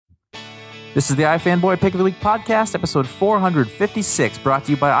This is the iFanboy Pick of the Week podcast, episode 456, brought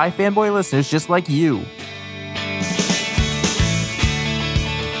to you by iFanboy listeners just like you.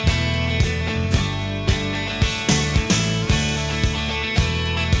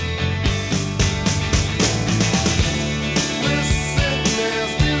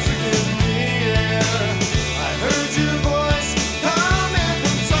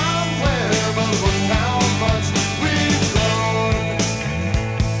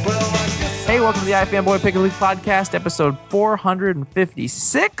 Welcome to the iFanboy Pick of the Week podcast, episode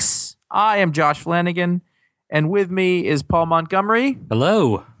 456. I am Josh Flanagan, and with me is Paul Montgomery.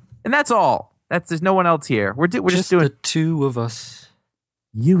 Hello. And that's all. There's no one else here. We're just doing the two of us.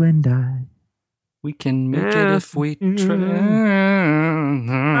 You and I. We can make it if we try.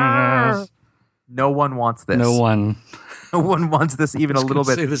 No one wants this. No one wants this even a little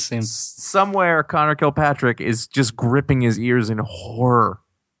bit. Say the same. Somewhere, Conor Kilpatrick is just gripping his ears in horror.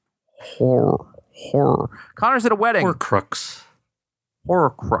 Connor's at a wedding. Horror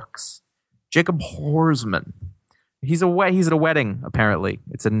crux. Jacob Horsman. He's at a wedding, apparently.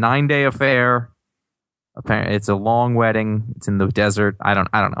 It's a 9-day affair. Apparently, it's a long wedding. It's in the desert. I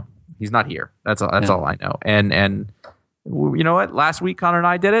don't know. He's not here. That's all I know. And you know what? Last week, Connor and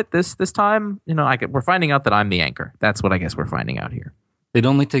I did it. This time, we're finding out that I'm the anchor. That's what I guess we're finding out here. It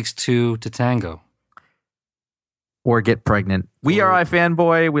only takes two to tango. Or get pregnant. We are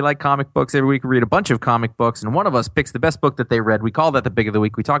iFanboy. We like comic books. Every week we read a bunch of comic books, and one of us picks the best book that they read. We call that the Pick of the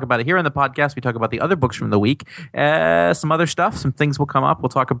Week. We talk about it here on the podcast. We talk about the other books from the week. Some other stuff. Some things will come up. We'll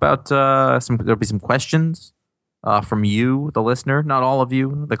talk about there'll be some questions from you, the listener. Not all of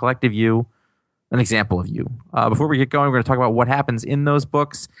you, the collective you. An example of you. Before we get going, we're going to talk about what happens in those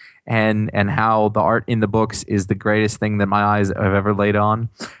books and how the art in the books is the greatest thing that my eyes have ever laid on.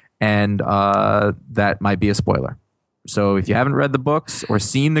 And that might be a spoiler. So if you haven't read the books or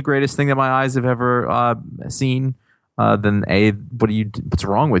seen the greatest thing that my eyes have ever seen, then A, what's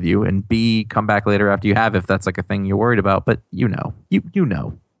wrong with you? And B, come back later after you have if that's like a thing you're worried about. But you know.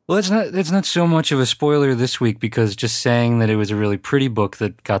 Well, it's not so much of a spoiler this week because just saying that it was a really pretty book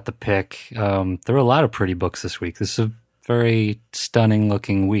that got the pick. There were a lot of pretty books this week. This is a very stunning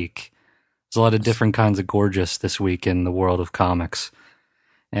looking week. There's a lot of different kinds of gorgeous this week in the world of comics.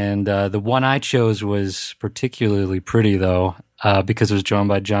 And the one I chose was particularly pretty, though, because it was drawn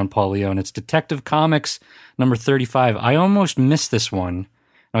by John Paul Leon. It's Detective Comics number 35. I almost missed this one.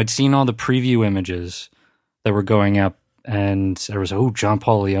 I'd seen all the preview images that were going up, and there was, John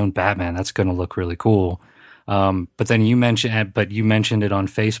Paul Leon Batman. That's going to look really cool. But then you mentioned it on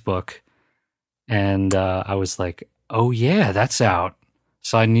Facebook, and I was like, oh, yeah, that's out.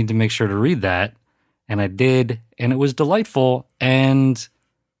 So I need to make sure to read that. And I did, and it was delightful, and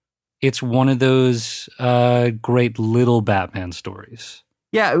it's one of those great little Batman stories.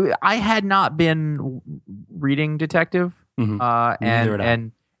 Yeah, I had not been reading Detective,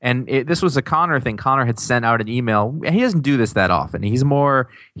 and this was a Connor thing. Connor had sent out an email. He doesn't do this that often.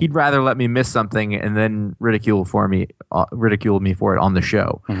 He'd rather let me miss something and then ridicule me for it on the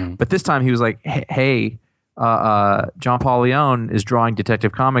show. Mm-hmm. But this time he was like, "Hey, John Paul Leon is drawing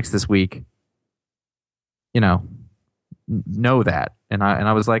Detective Comics this week. Know that." And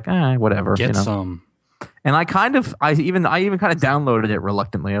I was like, whatever. Get some. And I even kind of downloaded it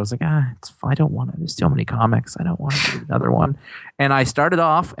reluctantly. I was like, it's fine. I don't want to. There's so many comics. I don't want to do another one. And I started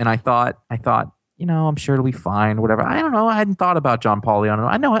off, and I thought, I'm sure it'll be fine. Whatever. I don't know. I hadn't thought about John Paul Leon.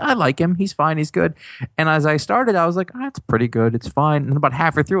 I know I like him. He's fine. He's good. And as I started, I was like, it's pretty good. It's fine. And about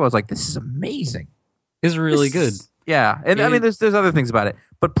halfway through, I was like, this is amazing. It's really good. Yeah. And I mean, there's other things about it,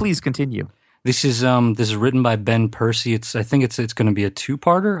 but please continue. This is written by Ben Percy. I think it's going to be a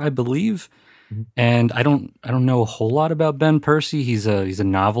two-parter, I believe. Mm-hmm. And I don't know a whole lot about Ben Percy. He's a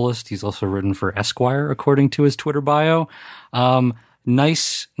novelist. He's also written for Esquire, according to his Twitter bio.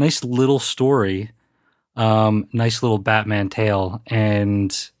 Nice little story. Nice little Batman tale,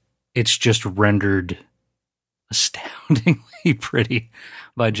 and it's just rendered astoundingly pretty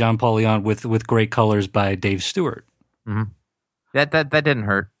by John Paul Leon with great colors by Dave Stewart. Mm-hmm. That didn't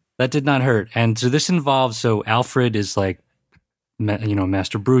hurt. That did not hurt. And so this involves, Alfred is like,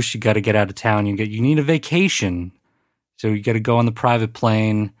 Master Bruce, you got to get out of town. You need a vacation. So you got to go on the private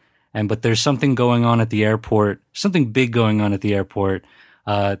plane. But there's something going on at the airport, something big going on at the airport.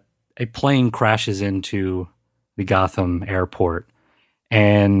 A plane crashes into the Gotham airport,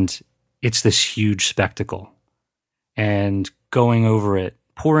 and it's this huge spectacle. And pouring over it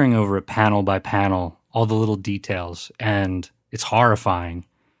panel by panel, all the little details, and it's horrifying.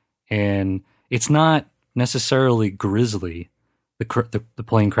 And it's not necessarily grisly, the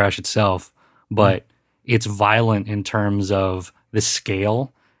plane crash itself, but it's violent in terms of the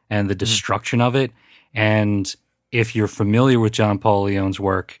scale and the destruction of it. And if you're familiar with John Paul Leon's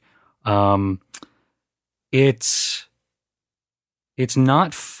work, it's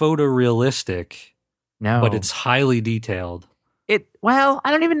not photorealistic, No, but it's highly detailed. Well,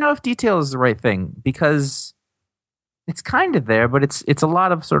 I don't even know if detail is the right thing, because it's kind of there, but it's a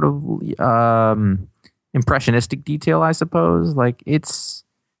lot of sort of impressionistic detail, I suppose. Like it's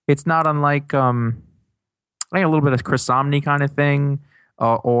not unlike I think a little bit of Chris Samnee kind of thing,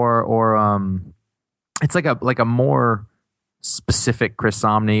 or it's like a more specific Chris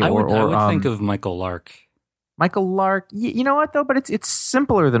Samnee. I would think of Michael Lark. Michael Lark, you know what though? But it's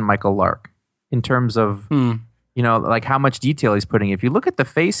simpler than Michael Lark in terms of like how much detail he's putting. If you look at the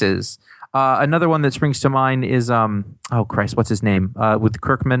faces, another one that springs to mind is oh Christ, what's his name? With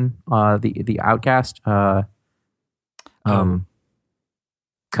Kirkman, the Outcast. Come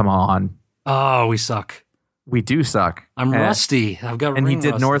on. Oh, we suck. We do suck. I'm rusty. I've got and he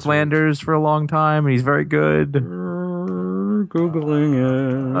did Northlanders for a long time, and he's very good. Googling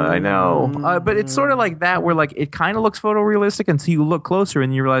it. I know, but it's sort of like that, where like it kind of looks photorealistic until you look closer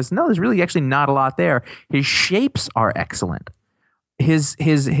and you realize no, there's really actually not a lot there. His shapes are excellent. His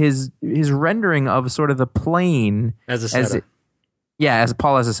rendering of sort of the plane as a setter. As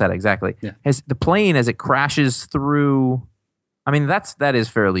Paul as a set, exactly. Yeah. As the plane as it crashes through. I mean, that is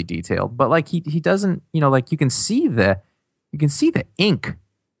fairly detailed, but like he doesn't, like you can see the ink,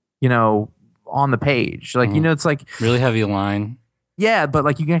 on the page. Like, it's like really heavy line. Yeah, but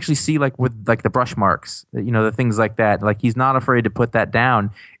like you can actually see like with like the brush marks, the things like that. Like he's not afraid to put that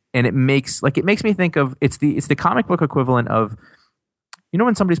down, and it makes me think of it's the comic book equivalent of,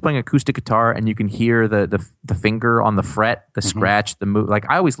 when somebody's playing acoustic guitar and you can hear the finger on the fret, the scratch, the move. Like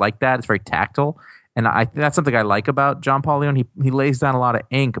I always like that. It's very tactile. And that's something I like about John Paul Leon. He lays down a lot of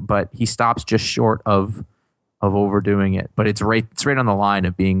ink, but he stops just short of overdoing it. But it's right on the line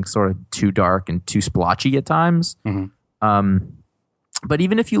of being sort of too dark and too splotchy at times. But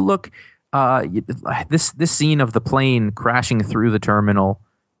even if you look, this scene of the plane crashing through the terminal,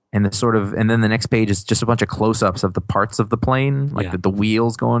 and then the next page is just a bunch of close-ups of the parts of the plane, like the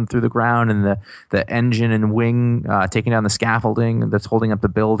wheels going through the ground and the engine and wing taking down the scaffolding that's holding up the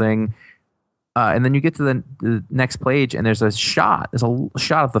building. And then you get to the next page, and there's a shot. There's a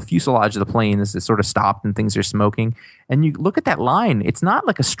shot of the fuselage of the plane as it's sort of stopped and things are smoking. And you look at that line. It's not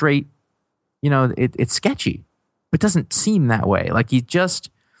like a straight, it's sketchy. It doesn't seem that way. Like he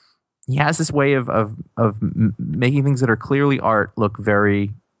has this way of making things that are clearly art look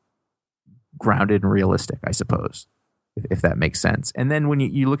very grounded and realistic, I suppose, if that makes sense. And then when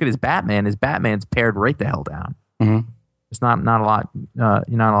you look at his Batman's pared right the hell down. There's not a lot, not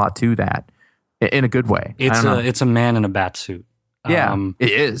a lot to that. In a good way. It's a man in a bat suit. Yeah,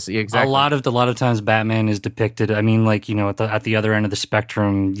 it is exactly. A lot of times Batman is depicted. I mean, like at the other end of the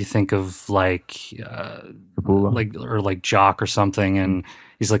spectrum, you think of like Jock or something, and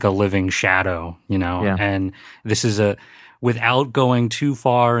he's like a living shadow, Yeah. And this is without going too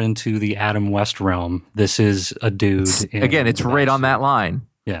far into the Adam West realm. This is a dude. It's right on that line.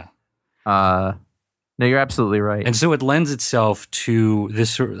 Yeah. No, you're absolutely right. And so it lends itself to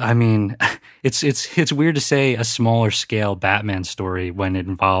this. I mean, it's weird to say a smaller scale Batman story when it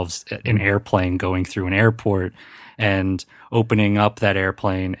involves an airplane going through an airport and opening up that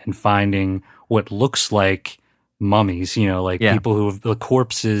airplane and finding what looks like mummies, people the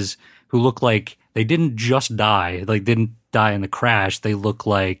corpses who look like they didn't just die, like didn't die in the crash. They look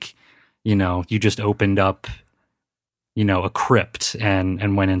like, you just opened up a crypt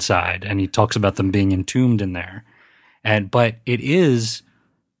and went inside, and he talks about them being entombed in there. But it is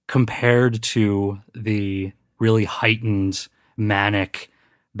compared to the really heightened manic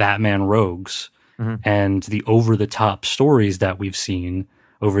Batman rogues and the over the top stories that we've seen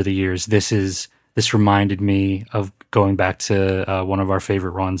over the years. This reminded me of going back to one of our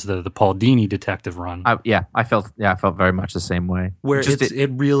favorite runs, the Paul Dini detective run. I felt very much the same way. Where it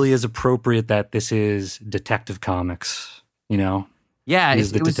really is appropriate that this is detective comics, Yeah,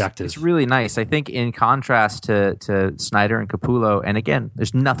 he's the detective. It's really nice. I think in contrast to Snyder and Capullo, and again,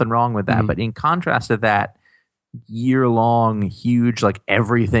 there's nothing wrong with that, but in contrast to that year-long, huge, like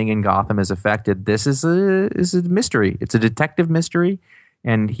everything in Gotham is affected, this is a mystery. It's a detective mystery.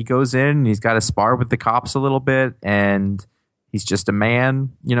 And he goes in and he's got to spar with the cops a little bit, and he's just a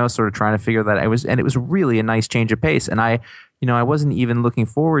man, sort of trying to figure that out. It was really a nice change of pace. And I wasn't even looking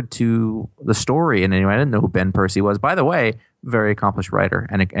forward to the story. And anyway, I didn't know who Ben Percy was. By the way, very accomplished writer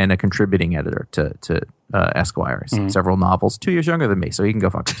and a contributing editor to Esquire. Several novels, 2 years younger than me, so he can go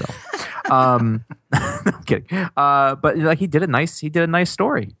fuck himself. No, I'm kidding. But like he did a nice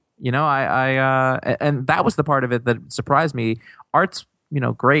story. And that was the part of it that surprised me. Art's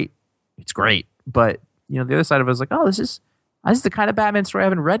great. It's great. But, the other side of it was like, oh, this is the kind of Batman story I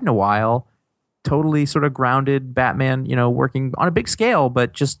haven't read in a while. Totally sort of grounded Batman, working on a big scale,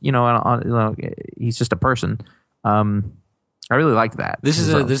 but just, he's just a person. I really liked that. This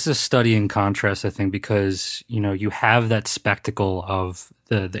is a study in contrast, I think, because, you have that spectacle of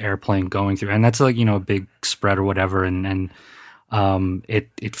the airplane going through, and that's like, a big spread or whatever. And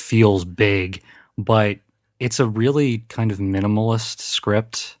it feels big, but it's a really kind of minimalist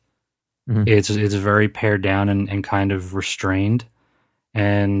script. Mm-hmm. It's very pared down and kind of restrained.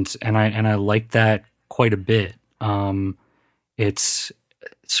 And I like that quite a bit. It's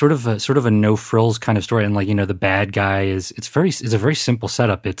sort of a no frills kind of story, and like the bad guy it's a very simple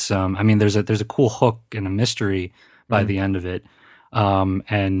setup. It's there's a cool hook and a mystery by the end of it,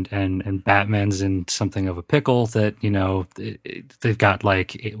 and Batman's in something of a pickle that they've got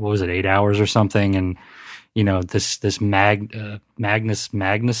like what was it 8 hours or something, and this Magnus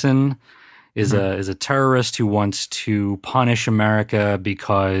Magnuson is a terrorist who wants to punish America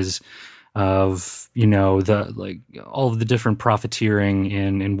because of all of the different profiteering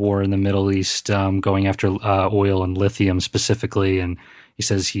in war in the Middle East, going after oil and lithium specifically. And he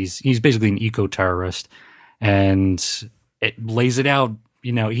says he's basically an eco-terrorist, and it lays it out.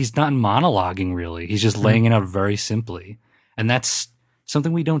 He's not monologuing really; he's just laying it out very simply, and that's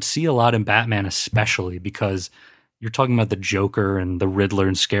something we don't see a lot in Batman, especially because you're talking about the Joker and the Riddler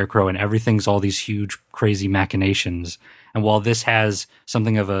and Scarecrow, and everything's all these huge, crazy machinations. And while this has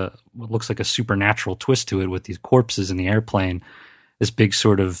something of what looks like a supernatural twist to it with these corpses in the airplane, this big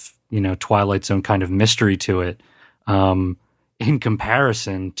sort of, Twilight Zone kind of mystery to it, in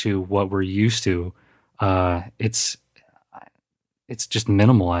comparison to what we're used to, it's just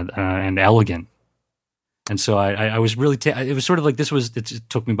minimal and elegant. And so I was really, it was sort of like it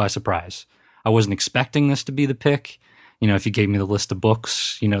took me by surprise. I wasn't expecting this to be the pick. If you gave me the list of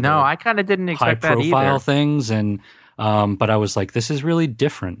books, no, I kind of didn't expect that either. High profile things, and but I was like, this is really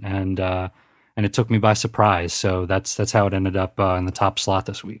different, and it took me by surprise. So that's how it ended up in the top slot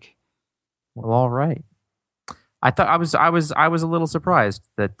this week. Well, all right. I thought I was a little surprised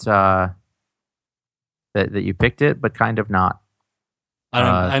that that you picked it, but kind of not.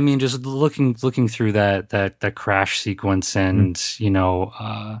 Just looking through that crash sequence, and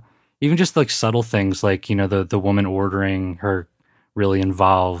even just like subtle things like, the woman ordering her really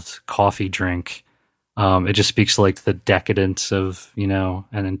involved coffee drink. It just speaks to like the decadence of, an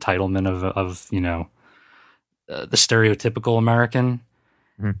entitlement of the stereotypical American.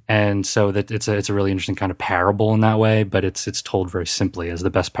 Mm-hmm. And so that it's a really interesting kind of parable in that way, but it's told very simply, as the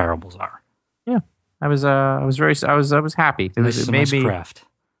best parables are. Yeah. I was happy. It made me craft.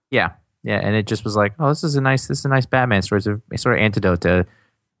 Yeah. Yeah. And it just was like, oh, this is a nice Batman story. It's a sort of antidote to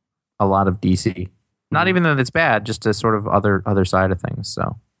a lot of DC. Not even that it's bad, just a sort of other side of things. So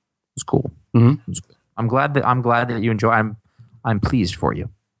it was cool. Mm-hmm. It was cool. I'm glad that you enjoy. I'm pleased for you.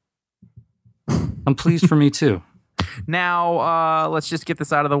 I'm pleased for me too. Now let's just get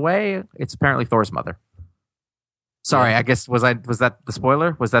this out of the way. It's apparently Thor's mother. Sorry, I guess was that the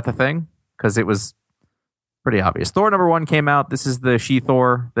spoiler? Was that the thing? Because it was pretty obvious. Thor #1 came out. This is the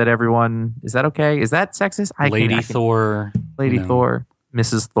She-Thor that everyone. Is that okay? Is that sexist? Lady Thor, Thor,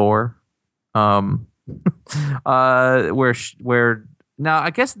 Mrs. Thor. Where now? I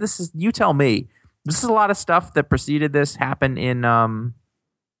guess this is. You tell me. This is a lot of stuff that preceded this happened in the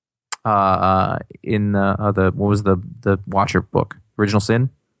what was the Watcher book, Original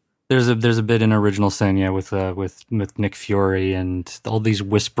Sin. There's a bit in Original Sin, yeah, with Nick Fury and all these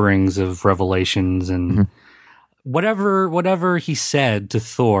whisperings of revelations and whatever he said to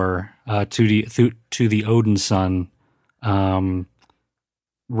Thor to the Odin son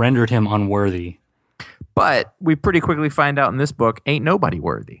rendered him unworthy. But we pretty quickly find out in this book, ain't nobody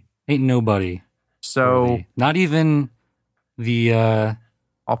worthy. Ain't nobody. So worthy. Not even the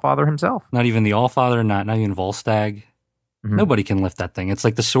Allfather himself. Not even the Allfather. Not even Volstagg. Mm-hmm. Nobody can lift that thing. It's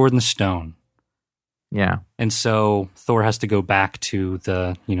like the sword and the stone. Yeah. And so Thor has to go back to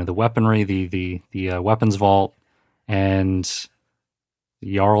the the weaponry, the weapons vault, and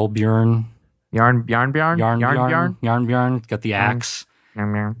Jarlbjorn. Jarnbjorn got the axe.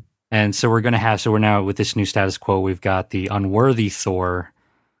 And so we're now with this new status quo, we've got the unworthy Thor,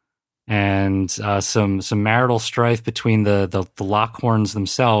 and some marital strife between the Lockhorns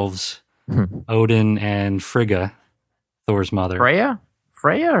themselves, Odin and Frigga, Thor's mother. Freya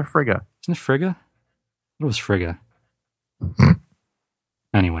or Frigga? Isn't it Frigga? What was Frigga?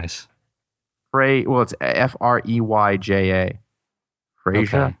 Anyways. Well, it's Freyja. Freyja?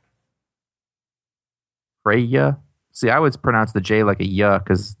 Okay. Freya? See, I would pronounce the J like a Y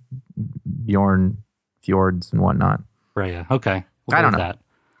because Bjorn, fjords and whatnot. Freya. Okay. I don't know. That.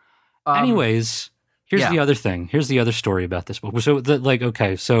 Anyways, here's the other thing. Here's the other story about this book. So,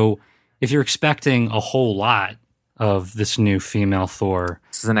 so if you're expecting a whole lot of this new female Thor,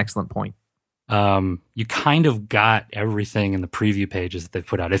 this is an excellent point. You kind of got everything in the preview pages that they've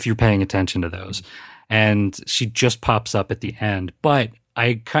put out if you're paying attention to those, and she just pops up at the end. But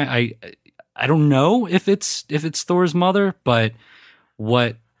I don't know if it's Thor's mother, but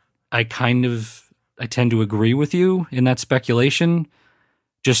what I tend to agree with you in that speculation,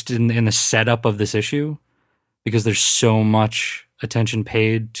 just in the setup of this issue, because there's so much attention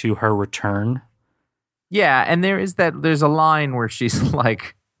paid to her return. Yeah, and there's a line where she's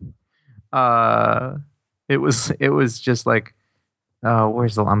like, it was just like,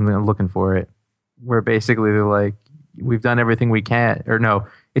 I'm looking for it, where basically they're like, we've done everything we can, or no,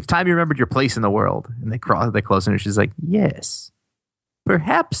 it's time you remembered your place in the world, and they close, and she's like, yes,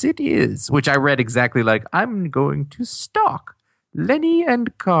 perhaps it is, which I read exactly like, I'm going to stalk Lenny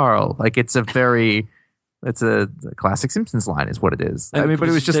and Carl. Like, it's a classic Simpsons line is what it is. I mean, but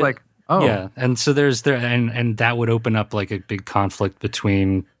it was just like, oh. Yeah, and so and that would open up like a big conflict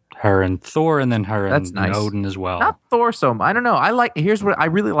between her and Thor, and then her and Odin as well. Not Thor so much. I don't know. Here's what I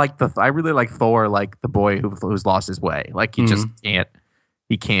really like. I really like Thor, like the boy who's lost his way. Like he just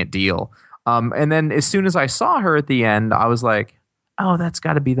can't deal. And then as soon as I saw her at the end, I was like, oh, that's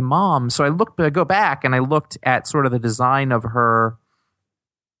got to be the mom. So I go back and I looked at sort of the design of her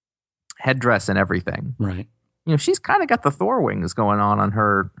headdress and everything. Right. You know, she's kind of got the Thor wings going on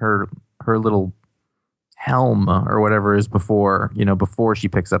her little helm or whatever is before she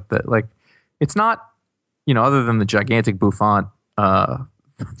picks up it's not, other than the gigantic bouffant, the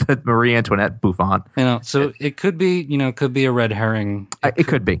Marie Antoinette bouffant. So it could be, a red herring. It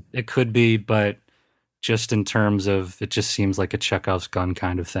could be. It could be, but just in terms of, it just seems like a Chekhov's gun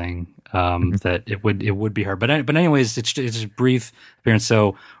kind of thing, that it would be her. But anyways, it's a brief appearance.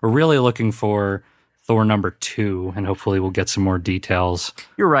 So we're really looking for Thor number 2, and hopefully we'll get some more details.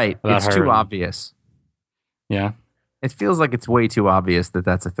 You're right. It's too obvious. Yeah. It feels like it's way too obvious that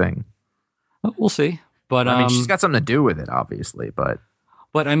that's a thing. Well, we'll see. But I mean, she's got something to do with it, obviously. But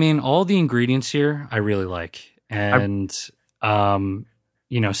I mean, all the ingredients here I really like, and so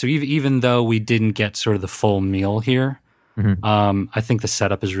even though we didn't get sort of the full meal here, I think the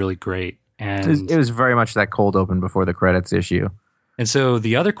setup is really great. And it was very much that cold open before the credits issue. And so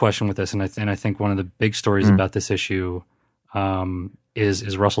the other question with this, and I think one of the big stories about this issue,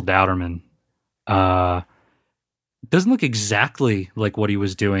 is Russell Dowderman. Doesn't look exactly like what he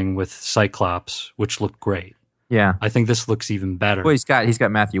was doing with Cyclops, which looked great. Yeah, I think this looks even better. Well, he's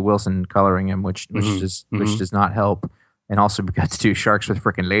got Matthew Wilson coloring him, which does not help, and also we got to do sharks with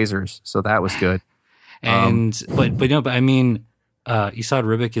freaking lasers, so that was good. And but I mean, Esad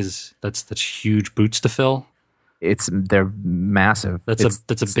Ribic that's huge boots to fill. They're massive.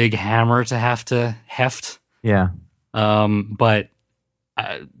 That's a big hammer to have to heft. Yeah. But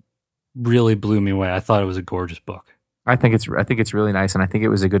really blew me away. I thought it was a gorgeous book. I think it's really nice, and I think it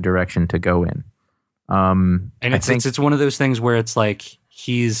was a good direction to go in. And it's one of those things where it's like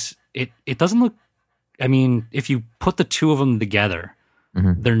it doesn't look. I mean, if you put the two of them together,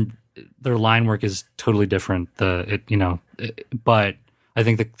 their line work is totally different. But I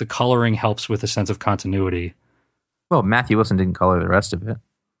think the coloring helps with a sense of continuity. Well, Matthew Wilson didn't color the rest of it.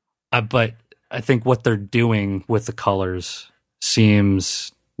 But I think what they're doing with the colors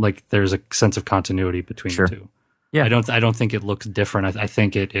seems like there's a sense of continuity between the two. Yeah, I don't think it looks different. I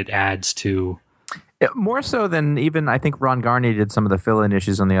think it adds to more so than even I think Ron Garney did some of the fill-in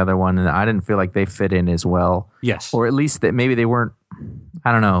issues on the other one, and I didn't feel like they fit in as well. Yes, or at least that maybe they weren't.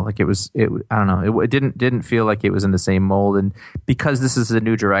 I don't know. Like it was. I don't know. It didn't feel like it was in the same mold, and because this is a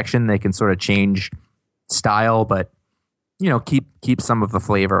new direction, they can sort of change style, but keep some of the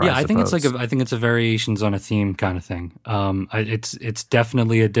flavor. Yeah, I think it's a variations on a theme kind of thing. It's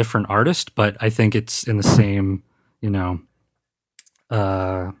definitely a different artist, but I think it's in the same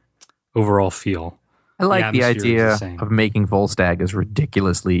overall feel. I like the idea of making Volstagg as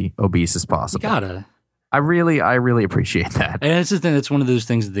ridiculously obese as possible. You gotta. I really appreciate that. And it's just it's one of those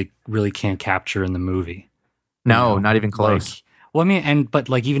things that they really can't capture in the movie. No, not even close. Well, I mean, but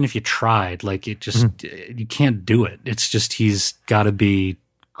even if you tried, it just you can't do it. It's just he's got to be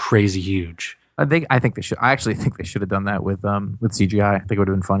crazy huge. I think they should. I actually think they should have done that with CGI. I think it would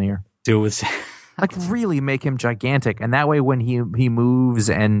have been funnier. Do it with really make him gigantic, and that way when he moves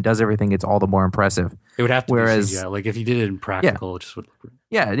and does everything, it's all the more impressive. It would have to be CGI. Like if you did it in practical, it just would look.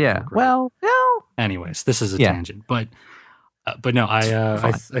 Yeah. Well, no. Anyways, this is a tangent, but no,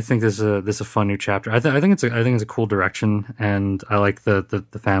 I think this is a fun new chapter. I think it's a cool direction, and I like the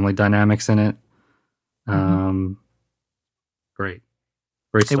family dynamics in it.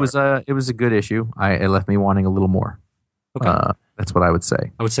 Great It start. was a good issue. It left me wanting a little more. Okay. That's what I would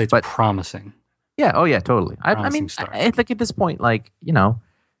say. I would say it's promising. Yeah. Oh yeah. Totally. I mean, Start. I think at this point, like,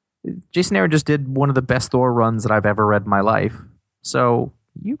 Jason Aaron just did one of the best Thor runs that I've ever read in my life. So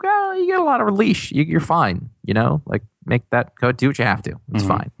you get a lot of leash. You're fine. Like make that go. Do what you have to. It's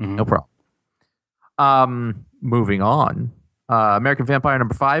fine. No problem. Moving on. American Vampire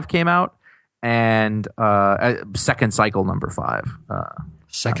 #5 came out, and second cycle #5.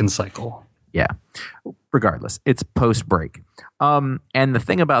 Second cycle. Yeah. Regardless, it's post break. And the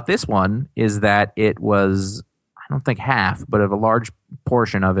thing about this one is that it was, I don't think half, but of a large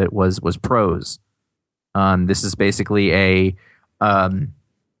portion of it was prose. This is basically we're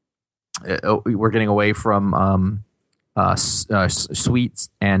getting away from sweets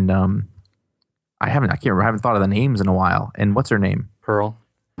and I haven't thought of the names in a while. And what's her name? Pearl.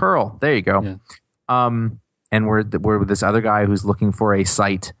 There you go. Yeah. And we're with this other guy who's looking for a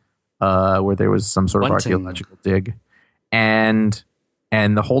site where there was some sort of archaeological dig, and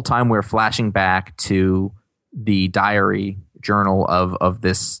the whole time we're flashing back to the diary journal of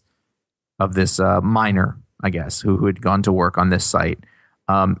this miner, I guess, who had gone to work on this site.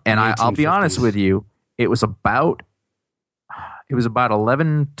 And I'll be honest with you, it was about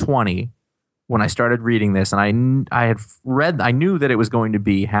 11:20 when I started reading this, and I knew that it was going to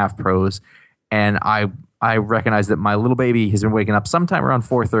be half prose, and I recognized that my little baby has been waking up sometime around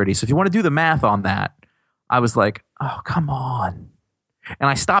 4:30. So if you want to do the math on that, I was like, oh, come on. And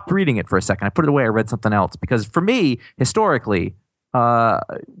I stopped reading it for a second. I put it away. I read something else, because for me, historically,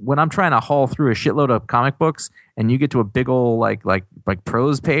 when I'm trying to haul through a shitload of comic books and you get to a big old like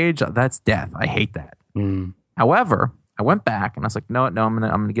prose page, that's death. I hate that. However, I went back and I was like, no, I'm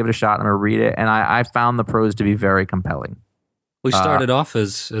gonna give it a shot. I'm gonna read it, and I found the prose to be very compelling. We started off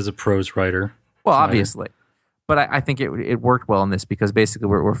as a prose writer. Well, obviously, but I think it worked well in this, because basically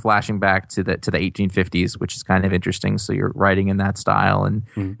we're flashing back to the 1850s, which is kind of interesting. So you're writing in that style, and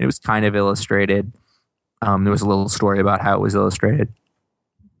it was kind of illustrated. There was a little story about how it was illustrated.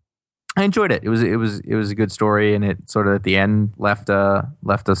 I enjoyed it. It was a good story, and it sort of at the end left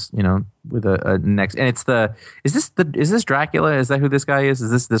us, with a next. And it's is this Dracula? Is that who this guy is?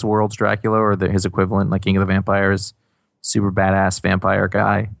 Is this world's Dracula, or his equivalent, like King of the Vampires, super badass vampire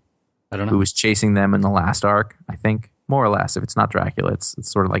guy? I don't know. Who was chasing them in the last arc? I think, more or less. If it's not Dracula, it's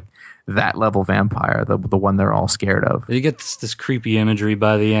sort of like that level vampire, the one they're all scared of. You get this creepy imagery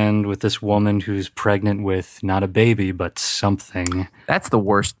by the end with this woman who's pregnant with not a baby but something. That's the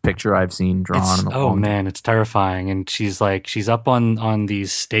worst picture I've seen drawn. Man, it's terrifying. And she's up on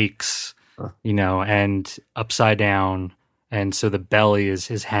these stakes, and upside down, and so the belly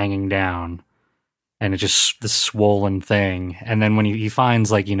is hanging down. And it's just this swollen thing. And then when he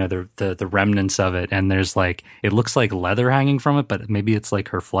finds the remnants of it, and there's it looks like leather hanging from it, but maybe it's like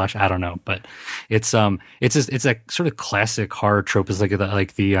her flesh. I don't know. But it's a sort of classic horror trope. It's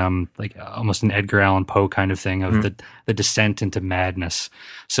like almost an Edgar Allan Poe kind of thing of the descent into madness.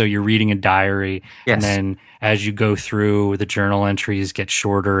 So you're reading a diary, yes. And then as you go through, the journal entries get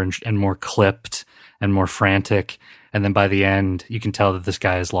shorter and more clipped and more frantic. And then by the end, you can tell that this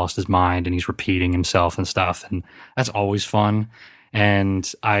guy has lost his mind and he's repeating himself and stuff. And that's always fun.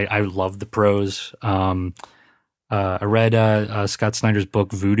 And I love the prose. I read Scott Snyder's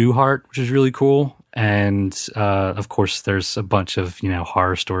book Voodoo Heart, which is really cool. And of course, there's a bunch of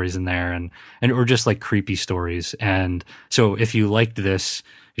horror stories in there, and or just like creepy stories. And so, if you liked this,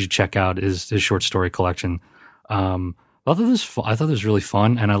 you should check out his short story collection. I thought this was really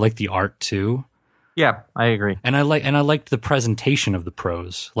fun, and I like the art too. Yeah, I agree. And I liked the presentation of the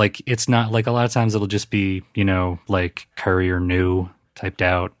prose. Like, it's not like a lot of times it'll just be, like Courier New typed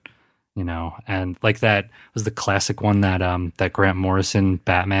out, and like that was the classic one that Grant Morrison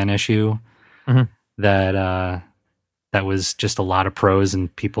Batman issue that was just a lot of prose,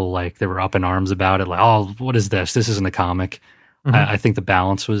 and people they were up in arms about it. Like, oh, what is this? This isn't a comic. I think the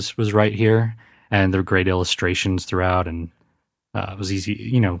balance was right here, and there were great illustrations throughout, and it was easy,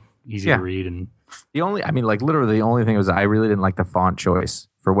 easy to read. And literally the only thing was I really didn't like the font choice.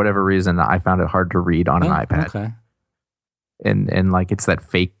 For whatever reason, I found it hard to read on an iPad. Okay. And it's that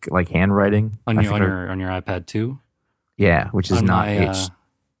fake handwriting on your iPad too. Yeah, which is on not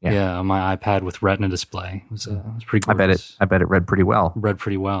Yeah, on my iPad with Retina display. It was pretty gorgeous. I bet it read pretty well.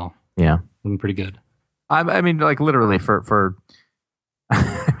 Yeah, pretty good. Literally for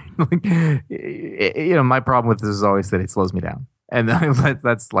my problem with this is always that it slows me down. And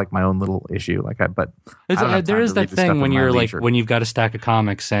that's like my own little issue. There is that thing when you're when you've got a stack of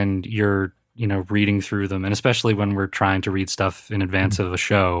comics and you're reading through them, and especially when we're trying to read stuff in advance of a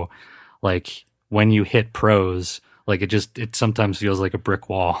show, like when you hit prose, Like it sometimes feels like a brick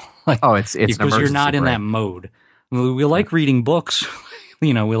wall. Like, Oh, it's because you're not in that mode. We like reading books,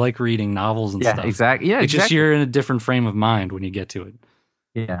 we like reading novels and stuff. Exactly. Yeah, it's just you're in a different frame of mind when you get to it.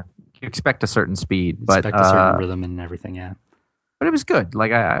 Yeah, you expect a certain speed, Expect a certain rhythm and everything. Yeah, but it was good.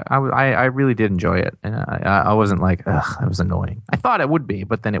 Like I really did enjoy it, and I wasn't like, ugh, that was annoying. I thought it would be,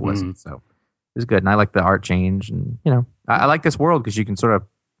 but then it wasn't. So it was good, and I like the art change, and I like this world because you can sort of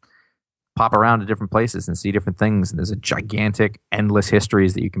pop around to different places and see different things, and there's a gigantic, endless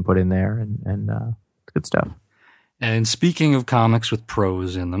histories that you can put in there, and it's good stuff. And speaking of comics with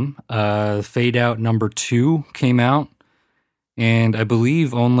prose in them, Fade Out #2 came out, and I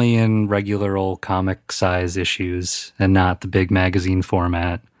believe only in regular old comic size issues and not the big magazine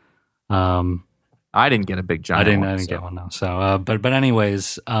format. I didn't get a big giant. I didn't get one though. So, but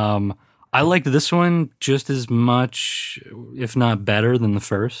anyways, I liked this one just as much, if not better, than the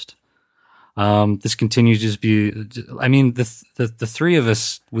first. This continues to just be. I mean, the three of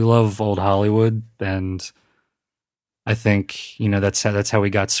us, we love old Hollywood, and I think that's how we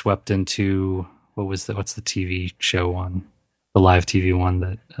got swept into what's the TV show one, the live TV one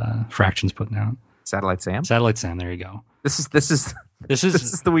that Fraction's putting out. Satellite Sam. There you go. This is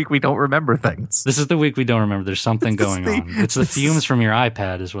the week we don't remember things. This is the week we don't remember. There's something going on. It's the fumes from your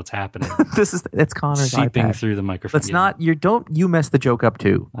iPad is what's happening. It's Connor's seeping iPad through the microphone. Let's not. You messed the joke up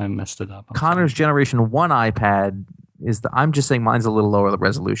too. I messed it up. Connor's Generation 1 iPad I'm just saying mine's a little lower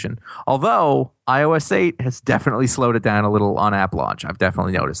resolution. Although iOS 8 has definitely slowed it down a little on app launch. I've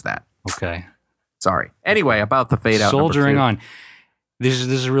definitely noticed that. Okay. Sorry. Anyway, about the Fade Out. Soldiering on. This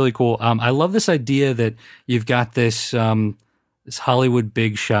is really cool. I love this idea that you've got this this Hollywood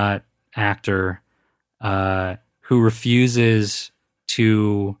big shot actor who refuses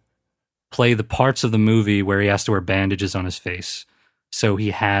to play the parts of the movie where he has to wear bandages on his face. So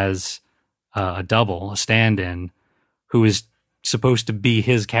he has a double, a stand-in, who is supposed to be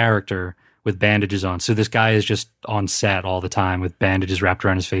his character with bandages on. So this guy is just on set all the time with bandages wrapped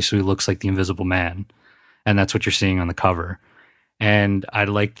around his face, so he looks like the Invisible Man. And that's what you're seeing on the cover. And I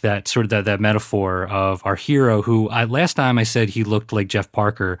liked that sort of that metaphor of our hero who last time I said he looked like Jeff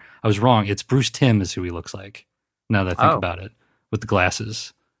Parker. I was wrong. It's Bruce Timm is who he looks like. Now that I think about it, with the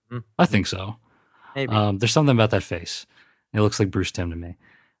glasses. I think so. Maybe. There's something about that face. It looks like Bruce Timm to me.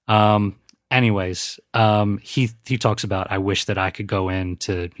 Anyways, he talks about, I wish that I could go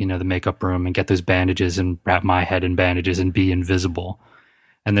into, the makeup room and get those bandages and wrap my head in bandages and be invisible.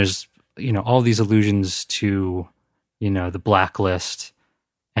 And there's, all these allusions to, the Blacklist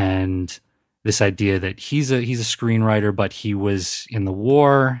and this idea that he's a screenwriter, but he was in the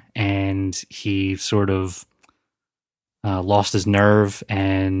war and he sort of lost his nerve.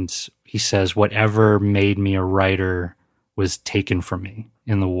 And he says, whatever made me a writer was taken from me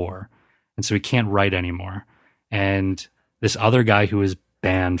in the war. And so he can't write anymore. And this other guy who is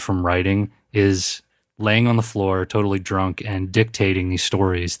banned from writing is laying on the floor, totally drunk, and dictating these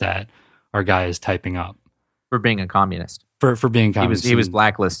stories that our guy is typing up. For being a communist. For being communist. He was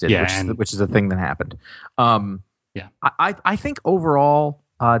blacklisted, which is a thing that happened. I think overall,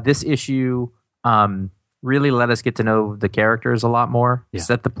 this issue really let us get to know the characters a lot more,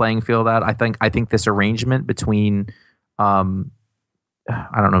 set the playing field out. I think this arrangement between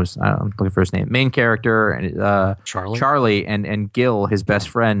I don't know. I'm looking for his name. Main character and Charlie and Gil, his best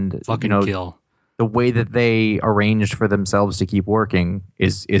friend. Gil. The way that they arranged for themselves to keep working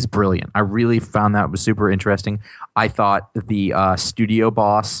is brilliant. I really found that was super interesting. I thought the studio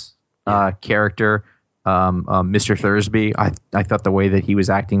boss character, Mr. Thursby, I thought the way that he was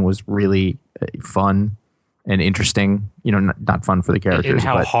acting was really fun and interesting. Not fun for the characters. And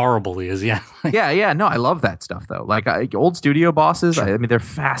how horrible he is, yeah. yeah. No, I love that stuff, though. Like old studio bosses, I mean, they're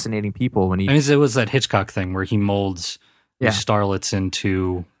fascinating people. It was that Hitchcock thing where he molds these starlets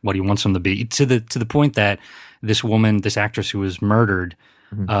into what he wants them to be, to the point that this woman, this actress who was murdered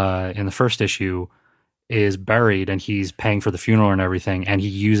in the first issue, is buried, and he's paying for the funeral and everything, and he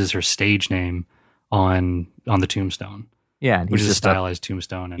uses her stage name on the tombstone. Yeah, and which is a stylized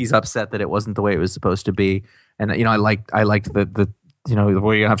tombstone. And he's upset that it wasn't the way it was supposed to be. And I liked the the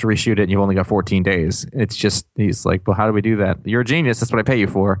way you have to reshoot it, and you've only got 14 days. It's just he's like, well, how do we do that? You're a genius. That's what I pay you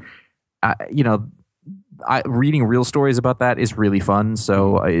for. Reading real stories about that is really fun.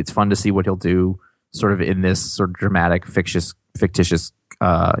 So it's fun to see what he'll do, sort of in this sort of dramatic, fictitious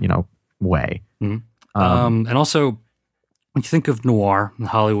way. Mm-hmm. And also, when you think of noir,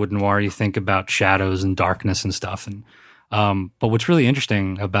 Hollywood noir, you think about shadows and darkness and stuff. And but what's really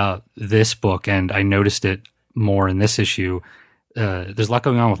interesting about this book, and I noticed it more in this issue, there's a lot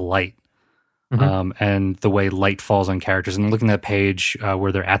going on with light. And the way light falls on characters. And looking at that page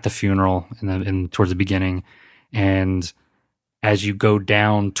where they're at the funeral towards the beginning, And as you go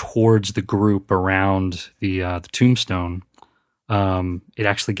down towards the group around the tombstone, it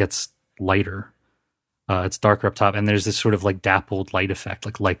actually gets lighter. It's darker up top, and there's this sort of like dappled light effect,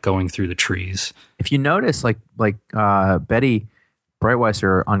 like light going through the trees. If you notice, like Betty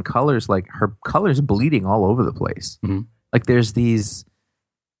Breitweiser on colors, like her colors bleeding all over the place. Mm-hmm. Like there's these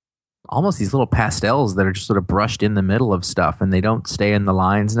almost these little pastels that are just sort of brushed in the middle of stuff, and they don't stay in the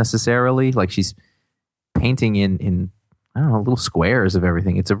lines necessarily. Like she's painting in I don't know, little squares of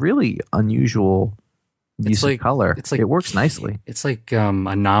everything. It's a really unusual use of color. It's like, it works nicely. It's like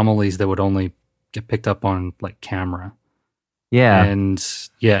anomalies that would only get picked up on like camera. Yeah. And so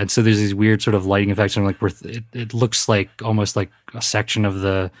there's these weird sort of lighting effects, and like where it looks like almost like a section of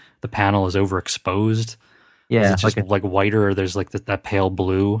the panel is overexposed. Yeah, it's just like whiter, or there's like that pale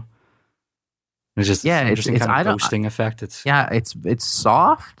blue. It's just interesting kind of ghosting effect. It's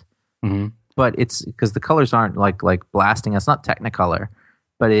soft, mm-hmm. but it's because the colors aren't like blasting. It's not Technicolor,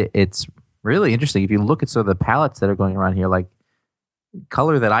 but it's really interesting. If you look at sort of the palettes that are going around here, like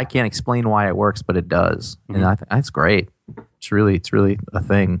color that I can't explain why it works, but it does, mm-hmm. and I think that's great. It's really a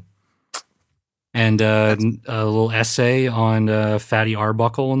thing. And a little essay on Fatty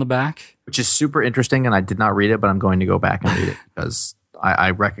Arbuckle in the back, which is super interesting, and I did not read it, but I'm going to go back and read it because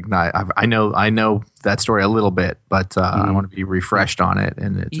I recognize I know that story a little bit, but I want to be refreshed on it.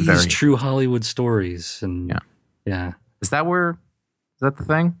 And it's very true Hollywood stories, and yeah. Is that the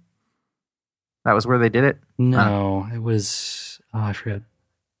thing? That was where they did it? No, it was. Oh, I forget.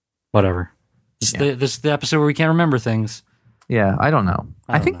 Whatever. This is the episode where we can't remember things. Yeah, I don't know.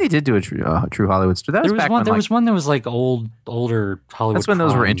 I think they did do a true Hollywood story. That was back when there was one that was like older Hollywood. That's when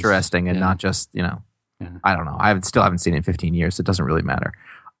those were interesting and not just I don't know. I still haven't seen it in 15 years. So it doesn't really matter.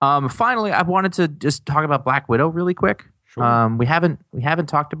 Finally, I wanted to just talk about Black Widow really quick. Sure. We haven't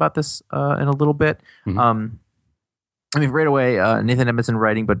talked about this in a little bit. Mm-hmm. I mean, right away, Nathan Edmondson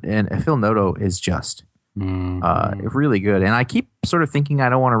writing, but Phil Noto is just really good. And I keep sort of thinking I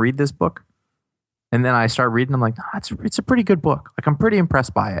don't want to read this book. And then I start reading. I'm like, it's a pretty good book. Like I'm pretty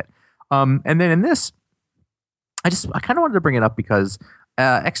impressed by it. And then in this, I kind of wanted to bring it up because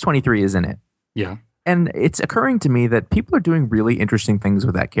X-23 is in it. Yeah. And it's occurring to me that people are doing really interesting things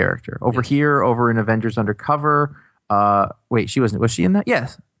with that character. Over here, over in Avengers Undercover. Wait, was she in that?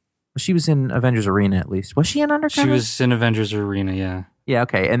 Yes. She was in Avengers Arena at least. Was she in Undercover? She was in Avengers Arena, yeah. Yeah,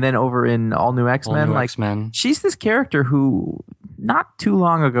 okay. And then over in All New X-Men, X-Men. She's this character who not too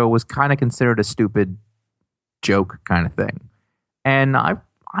long ago was kind of considered a stupid joke kind of thing. And I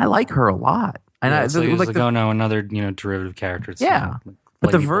like her a lot. And it's like oh no, another derivative character. It's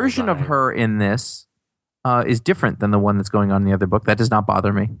but the version of her in this is different than the one that's going on in the other book. That does not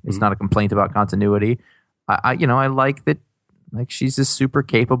bother me. It's not a complaint about continuity. I like that. Like she's this super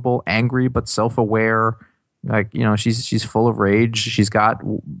capable, angry but self-aware. Like she's full of rage. She's got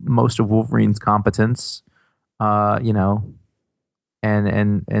most of Wolverine's competence. And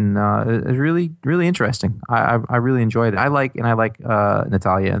it's really really interesting. I really enjoyed it. I like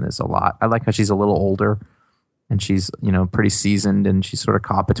Natalia in this a lot. I like how she's a little older, and she's pretty seasoned, and she's sort of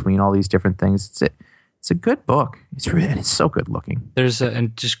caught between all these different things. It's a good book. It's so good looking. There's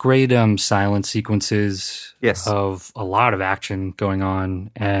and just great silent sequences. Yes. Of a lot of action going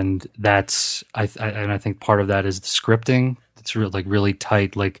on, and that's I think part of that is the scripting. It's really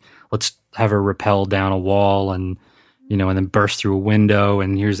tight. Like let's have her rappel down a wall and and then burst through a window,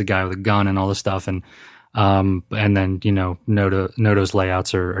 and here's a guy with a gun and all this stuff, and then Noto's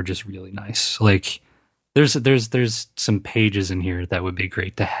layouts are just really nice. Like there's some pages in here that would be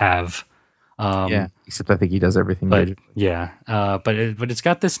great to have. Except I think he does everything. But it's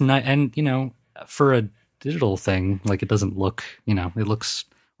got this nice, and for a digital thing, like it doesn't look, it looks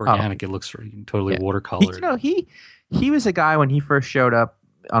organic. It looks totally watercolor. He was a guy when he first showed up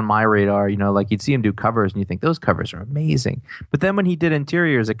on my radar. Like you'd see him do covers, and you think those covers are amazing. But then when he did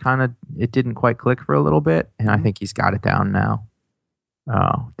interiors, it didn't quite click for a little bit, and I think he's got it down now.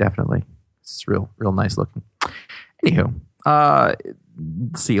 Oh, definitely, it's real nice looking. Anywho,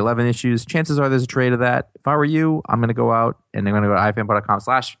 let's see, 11 issues. Chances are there's a trade of that. If I were you, I'm going to go out and I'm going to go to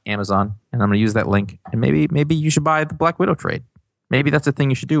ifanboy.com/Amazon, and I'm going to use that link. And maybe you should buy the Black Widow trade. Maybe that's a thing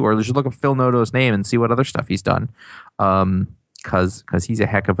you should do, or you should look up Phil Noto's name and see what other stuff he's done, because he's a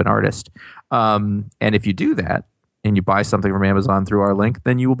heck of an artist. And if you do that and you buy something from Amazon through our link,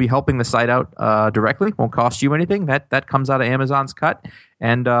 then you will be helping the site out directly. Won't cost you anything. That comes out of Amazon's cut.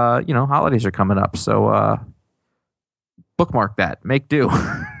 And holidays are coming up, so bookmark that. Make do.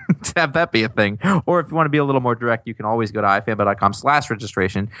 To have that be a thing. Or if you want to be a little more direct, you can always go to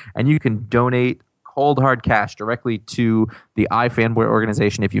ifanboy.com/registration, and you can donate cold hard cash directly to the iFanboy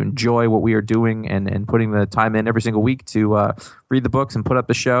organization. If you enjoy what we are doing and putting the time in every single week to read the books and put up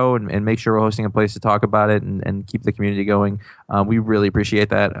the show and make sure we're hosting a place to talk about it and keep the community going, we really appreciate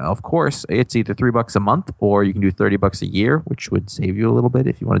that. Of course, it's either $3 a month or you can do $30 a year, which would save you a little bit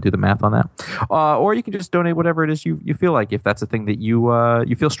if you want to do the math on that. Or you can just donate whatever it is you feel like, if that's a thing that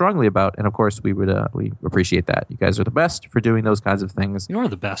you feel strongly about. And of course, we appreciate that. You guys are the best for doing those kinds of things. You are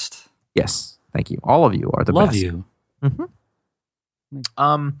the best. Yes, thank you. All of you are the best. Love you. Mm-hmm.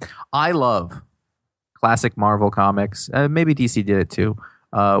 I love classic Marvel comics. Maybe DC did it too,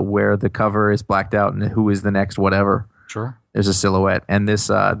 where the cover is blacked out and who is the next whatever. Sure. There's a silhouette, and this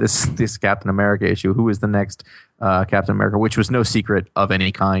Captain America issue, who is the next Captain America, which was no secret of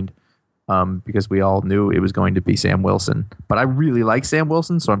any kind, because we all knew it was going to be Sam Wilson. But I really like Sam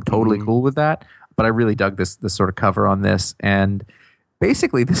Wilson, so I'm totally cool with that. But I really dug this sort of cover on this, and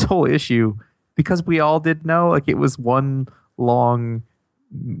basically this whole issue, because we all did know, like, it was one long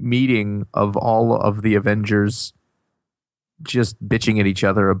meeting of all of the Avengers just bitching at each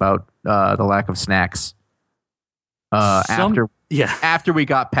other about the lack of snacks. After we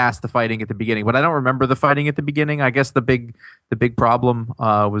got past the fighting at the beginning, but I don't remember the fighting at the beginning. I guess the big problem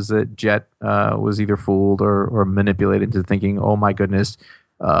was that Jet was either fooled or manipulated into thinking, oh my goodness,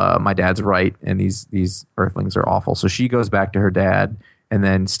 my dad's right, and these Earthlings are awful. So she goes back to her dad, and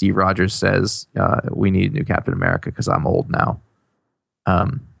then Steve Rogers says, "We need a new Captain America because I'm old now."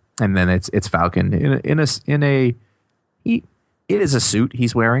 And then it's Falcon it is a suit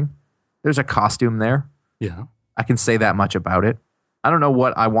he's wearing. There's a costume there. Yeah. I can say that much about it. I don't know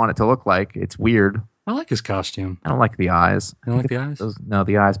what I want it to look like. It's weird. I like his costume. I don't like the eyes. You don't like the eyes? No,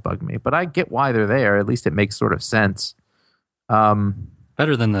 the eyes bug me. But I get why they're there. At least it makes sort of sense.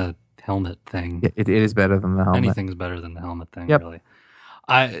 Better than the helmet thing. It is better than the helmet. Anything's better than the helmet thing, really.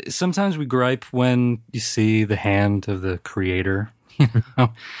 Sometimes we gripe when you see the hand of the creator,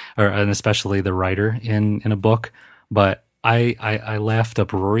 and especially the writer in a book. But I laughed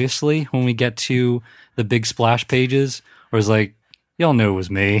uproariously when we get to the big splash pages, where it's like, y'all knew it was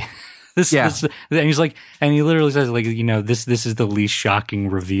me. This, and he's like, and he literally says, like, this is the least shocking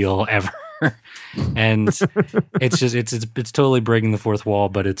reveal ever. And it's just it's totally breaking the fourth wall,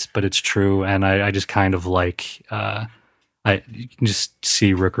 but it's true. And I just kind of like you can just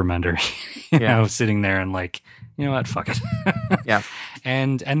see Rick Remender, sitting there and like, you know what, fuck it. Yeah.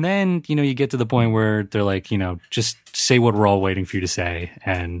 And then, you get to the point where they're like, just say what we're all waiting for you to say.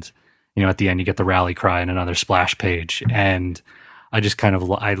 And, at the end you get the rally cry and another splash page. And I just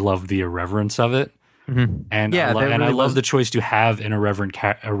I love the irreverence of it. Mm-hmm. And I love the choice to have an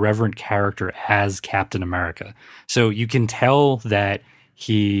irreverent character as Captain America. So you can tell that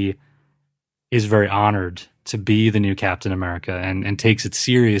he is very honored to be the new Captain America and takes it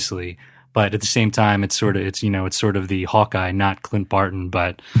seriously. But at the same time, it's sort of the Hawkeye, not Clint Barton,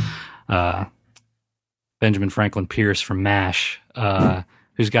 but Benjamin Franklin Pierce from MASH,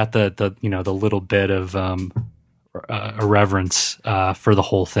 who's got the little bit of irreverence for the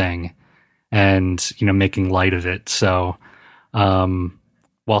whole thing, and making light of it. So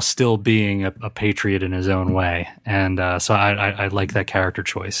while still being a patriot in his own way, and so I like that character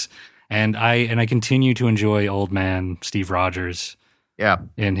choice, and I continue to enjoy Old Man Steve Rogers. Yeah,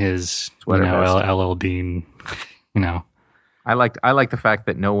 in his LL Bean, I like the fact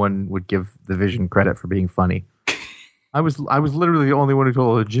that no one would give the Vision credit for being funny. I was literally the only one who told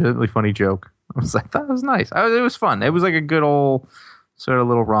a legitimately funny joke. I was like, that was nice. It was fun. It was like a good old sort of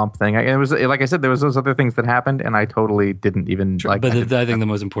little romp thing. It was, like I said, there was those other things that happened, and I totally didn't even like. But I think the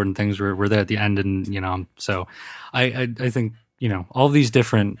most important things were there at the end, and so I think all these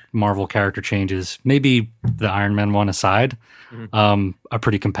different Marvel character changes, maybe the Iron Man one aside, are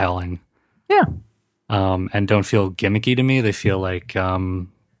pretty compelling. Yeah. And don't feel gimmicky to me. They feel like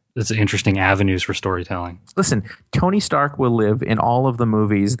it's interesting avenues for storytelling. Listen, Tony Stark will live in all of the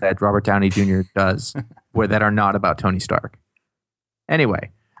movies that Robert Downey Jr. does that are not about Tony Stark.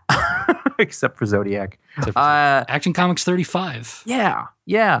 Anyway, except for Zodiac. Action Comics 35. Yeah.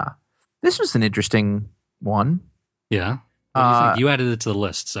 This was an interesting one. Yeah. What do you think? You added it to the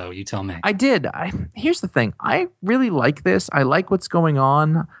list, so you tell me. I did. Here's the thing. I really like this. I like what's going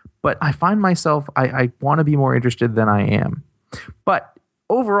on, but I find myself, I want to be more interested than I am. But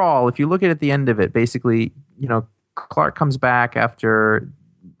overall, if you look at the end of it, basically, Clark comes back after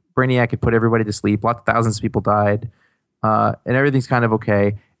Brainiac had put everybody to sleep. Thousands of people died, and everything's kind of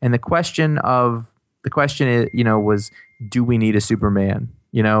okay. And the question is, was, do we need a Superman?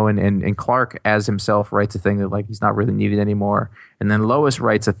 And Clark as himself writes a thing that, like, he's not really needed anymore. And then Lois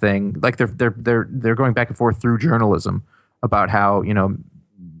writes a thing, like they're going back and forth through journalism about how,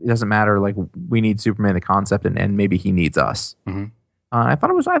 it doesn't matter. Like we need Superman, the concept, and maybe he needs us. Mm-hmm. I thought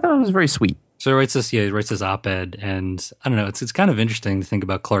it was very sweet. So he writes this op-ed, and I don't know, it's kind of interesting to think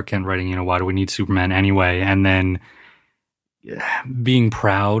about Clark Kent writing, why do we need Superman anyway? And then being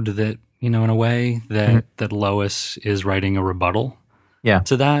proud that, in a way that Lois is writing a rebuttal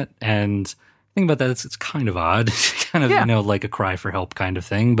to that. And think about that, it's kind of odd, kind of, like a cry for help kind of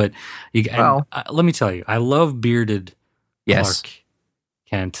thing. But let me tell you, I love bearded Clark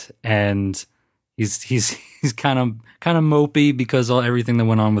Kent, and he's kind of mopey because everything that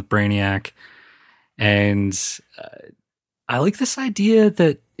went on with Brainiac. And I like this idea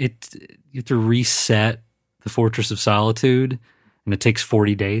that you have to reset the Fortress of Solitude, and it takes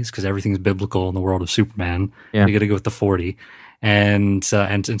 40 days because everything's biblical in the world of Superman. Yeah. You got to go with the 40, and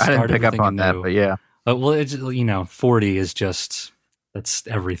start I didn't pick up on that, but yeah. Well, it's 40 is just that's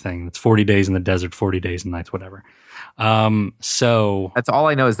everything. It's 40 days in the desert, 40 days and nights, whatever. So that's all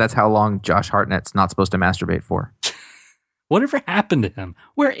I know is that's how long Josh Hartnett's not supposed to masturbate for. Whatever happened to him?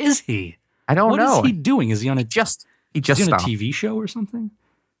 Where is he? I don't know. What is he doing? Is he on a he just on stopped. a TV show or something?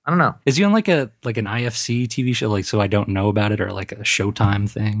 I don't know. Is he on like an IFC TV show, like so I don't know about it, or like a Showtime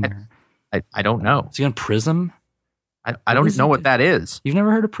thing? I don't know. Is he on Prism? I don't know what that is. You've never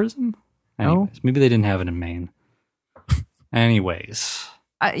heard of Prism? No. Anyways, maybe they didn't have it in Maine. Anyways.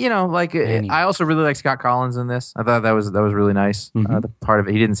 I also really like Scott Collins in this. I thought that was really nice. Mm-hmm. The part of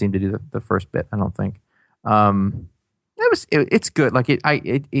it, he didn't seem to do the first bit, I don't think. It's good. Like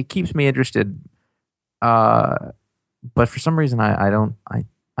it keeps me interested. But for some reason I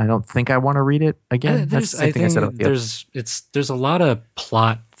don't think I want to read it again. That's the same thing I said. There's a lot of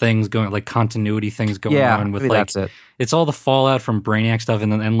plot things going, like continuity things going on with, like, that's it. It's all the fallout from Brainiac stuff,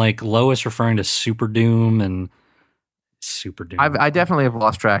 and like Lois referring to Super Doom and Super Doom. I definitely have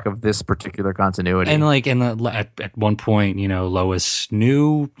lost track of this particular continuity. And at one point, Lois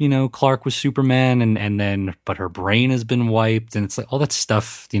knew, Clark was Superman, and then but her brain has been wiped, and it's like all that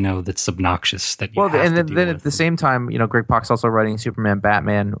stuff, that's obnoxious. That you have and to then deal at with. the same time, Greg Pak's also writing Superman,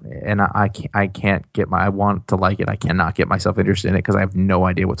 Batman, and I can't get I want to like it. I cannot get myself interested in it because I have no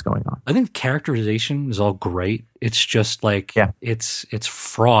idea what's going on. I think characterization is all great. It's just like it's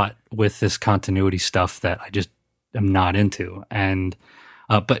fraught with this continuity stuff that I just I'm not into, and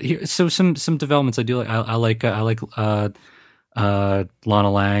but here, so some developments I do like. I like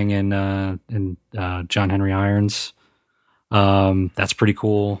Lana Lang and John Henry Irons. That's pretty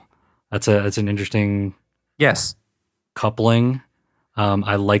cool. That's an interesting coupling.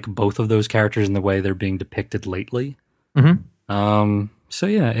 I like both of those characters in the way they're being depicted lately. Mm-hmm. So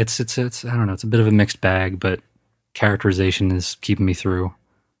yeah, it's I don't know. It's a bit of a mixed bag, but characterization is keeping me through.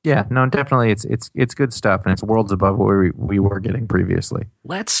 Yeah, no, definitely, it's good stuff, and it's worlds above what we were getting previously.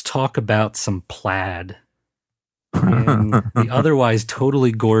 Let's talk about some plaid in the otherwise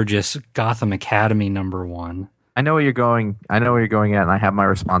totally gorgeous Gotham Academy #1. I know where you're going. at, and I have my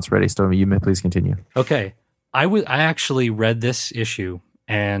response ready. So you may please continue. Okay, I actually read this issue,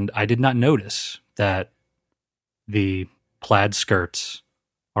 and I did not notice that the plaid skirts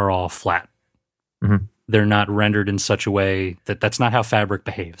are all flat. Mm-hmm. They're not rendered in such a way that's not how fabric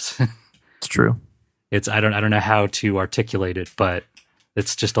behaves. It's true. I don't know how to articulate it, but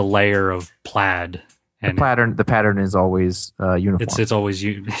it's just a layer of plaid. And the pattern is always uniform. It's always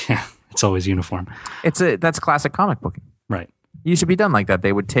it's always uniform. That's classic comic booking. Right. You should be done like that.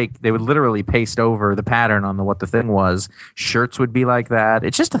 They would literally paste over the pattern on what the thing was. Shirts would be like that.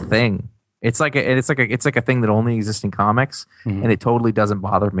 It's just a thing. It's like a thing that only exists in comics, and it totally doesn't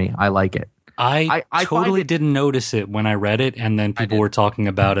bother me. I like it. I totally didn't notice it when I read it, and then people were talking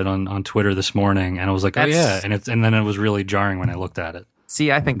about it on Twitter this morning, and I was like, oh yeah, and then it was really jarring when I looked at it.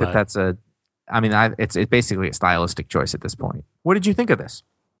 See, I think that's it's basically a stylistic choice at this point. What did you think of this?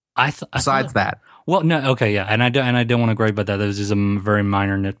 Besides that, well, no, okay, yeah, and I don't want to gripe about that. This is a very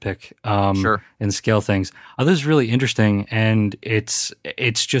minor nitpick, sure, in scale things. This is really interesting, and it's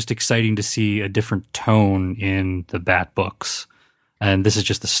just exciting to see a different tone in the Bat books. And this is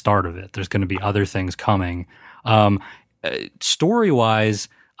just the start of it. There's going to be other things coming. Story-wise,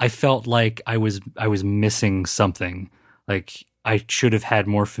 I felt like I was missing something. Like I should have had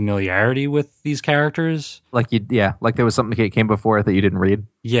more familiarity with these characters. Like like there was something that came before it that you didn't read.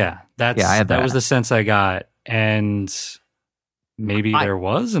 Yeah, that was the sense I got, and maybe there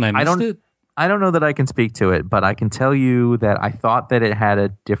was, and I missed it. I don't know that I can speak to it, but I can tell you that I thought that it had a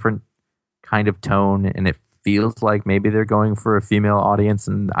different kind of tone, and it feels like maybe they're going for a female audience,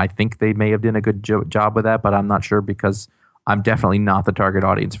 and I think they may have done a good job with that, but I'm not sure because I'm definitely not the target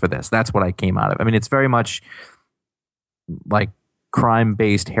audience for this. That's what I came out of. I mean, it's very much like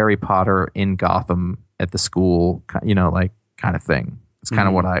crime-based Harry Potter in Gotham at the school, like kind of thing. It's kind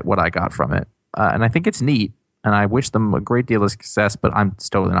of what I got from it, and I think it's neat. And I wish them a great deal of success, but it's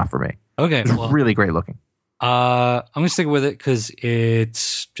totally not for me. Okay, it's really great looking. I'm gonna stick with it because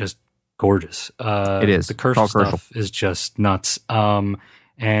it's just gorgeous. It is. The Kersh stuff is just nuts, and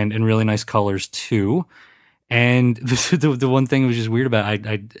in really nice colors too. And the one thing that was just weird about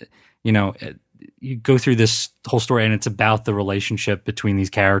it, you go through this whole story and it's about the relationship between these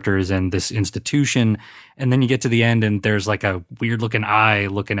characters and this institution, and then you get to the end and there's like a weird looking eye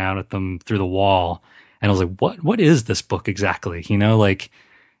looking out at them through the wall, and I was like, what is this book exactly?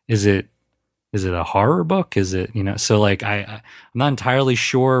 Is it a horror book? Is it, so like I'm not entirely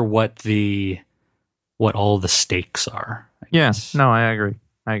sure what all the stakes are. Yes, no, I agree.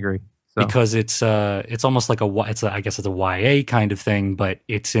 So. Because it's almost like I guess it's a YA kind of thing, but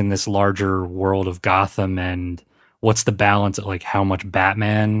it's in this larger world of Gotham, and what's the balance of like how much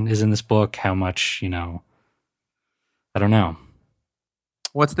Batman is in this book, how much, I don't know.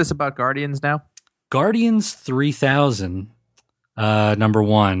 What's this about Guardians now? Guardians 3000, number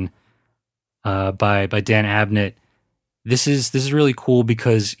 1, by Dan Abnett. This is really cool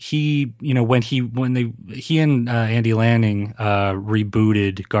because he and Andy Lanning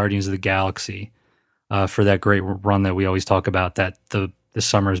rebooted Guardians of the Galaxy for that great run that we always talk about that this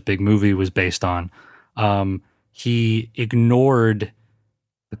summer's big movie was based on. He ignored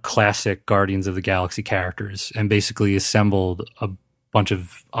the classic Guardians of the Galaxy characters and basically assembled a bunch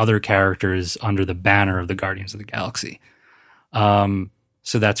of other characters under the banner of the Guardians of the Galaxy.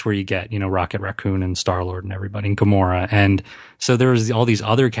 So that's where you get, Rocket Raccoon and Star-Lord and everybody, and Gamora. And so there's all these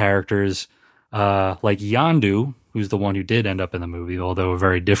other characters, like Yondu, who's the one who did end up in the movie, although a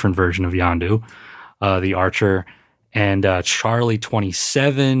very different version of Yondu, the Archer, and Charlie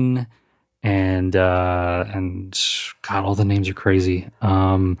 27, and God, all the names are crazy.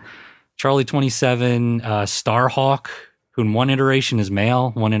 Charlie 27, Starhawk, who in one iteration is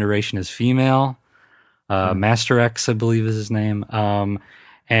male, one iteration is female. Master X, I believe, is his name. So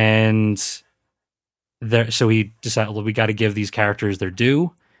he decided, well, we got to give these characters their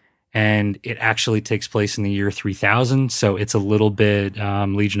due. And it actually takes place in the year 3000. So it's a little bit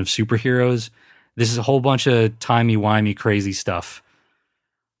Legion of Superheroes. This is a whole bunch of timey-wimey crazy stuff.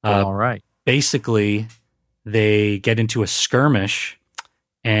 All right. Basically, they get into a skirmish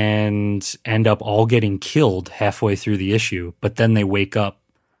and end up all getting killed halfway through the issue. But then they wake up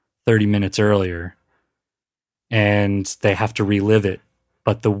 30 minutes earlier and they have to relive it.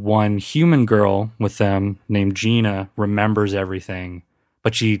 But the one human girl with them named Gina remembers everything,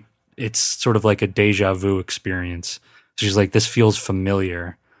 but it's sort of like a deja vu experience. So she's like, this feels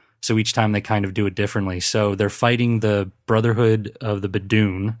familiar. So each time they kind of do it differently. So they're fighting the Brotherhood of the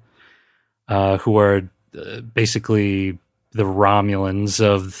Badoon, who are basically the Romulans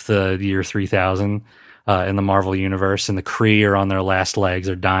of the year 3000 in the Marvel Universe. And the Kree are on their last legs,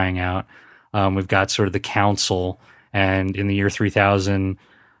 are dying out. We've got sort of the Council, and in the year 3000,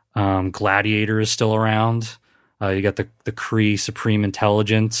 Gladiator is still around. You got the Kree Supreme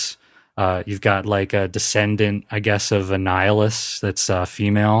Intelligence. You've got like a descendant, I guess, of Annihilus that's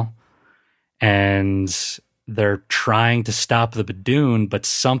female. And they're trying to stop the Badoon, but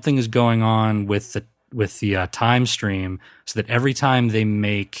something is going on with the time stream, so that every time they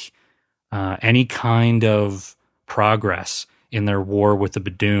make any kind of progress in their war with the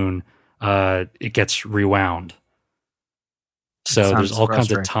Badoon, it gets rewound. So there's all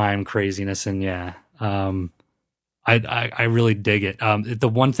kinds of time craziness, and I really dig it. The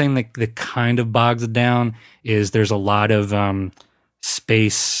one thing that kind of bogs it down is there's a lot of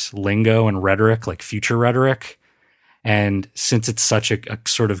space lingo and rhetoric, like future rhetoric. And since it's such a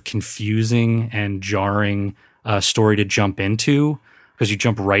sort of confusing and jarring story to jump into, because you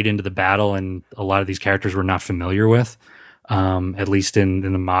jump right into the battle and a lot of these characters we're not familiar with, at least in the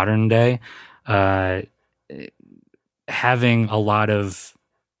modern day, having a lot of,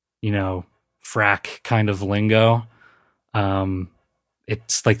 frack kind of lingo,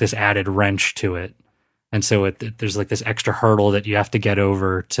 it's like this added wrench to it. And so there's like this extra hurdle that you have to get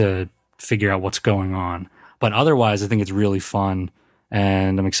over to figure out what's going on. But otherwise, I think it's really fun,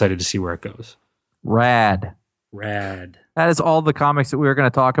 and I'm excited to see where it goes. Rad. That is all the comics that we were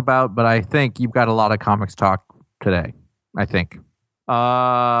going to talk about, but I think you've got a lot of comics talk today, I think.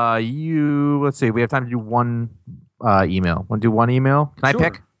 Let's see, we have time to do one email. Want to do one email? Can Sure. I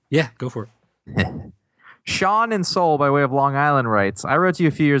pick? Yeah, go for it. Sean in Seoul, by way of Long Island, writes, I wrote to you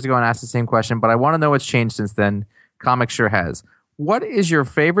a few years ago and asked the same question, but I want to know what's changed since then. Comics sure has. What is your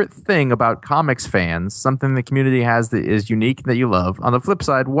favorite thing about comics fans, something the community has that is unique that you love? On the flip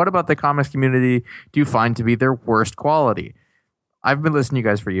side, what about the comics community do you find to be their worst quality? I've been listening to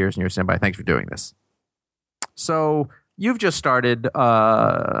you guys for years and you're standing by. Thanks for doing this. So, you've just started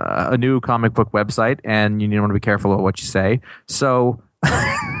a new comic book website, and you want to be careful of what you say. So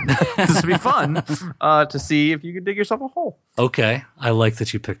this would be fun to see if you can dig yourself a hole. Okay, I like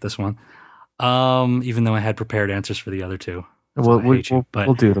that you picked this one. Even though I had prepared answers for the other two. We'll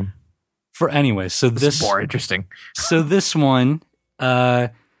do them. So this is more interesting. So this one, so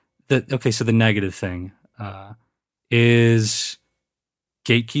the negative thing is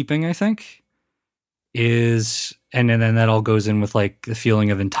gatekeeping, I think, and then that all goes in with like the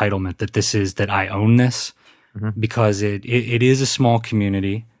feeling of entitlement that I own this, because it is a small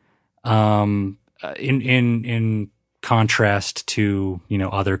community, in contrast to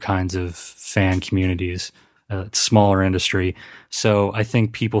other kinds of fan communities, smaller industry. So I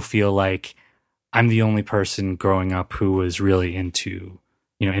think people feel like I'm the only person growing up who was really into,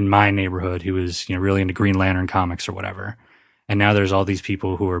 in my neighborhood, who was, really into Green Lantern comics or whatever. And now there's all these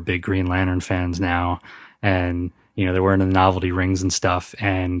people who are big Green Lantern fans now. And, they're wearing the novelty rings and stuff.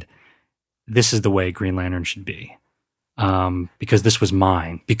 And this is the way Green Lantern should be. Because this was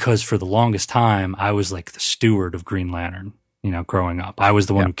mine. Because for the longest time, I was like the steward of Green Lantern, growing up. I was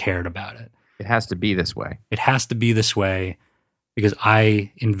the one who cared about it. It has to be this way. It has to be this way because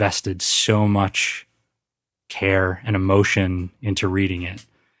I invested so much care and emotion into reading it.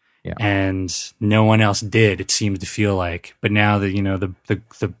 Yeah. And no one else did, it seems to feel like. But now that,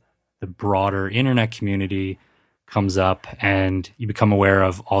 the broader internet community comes up and you become aware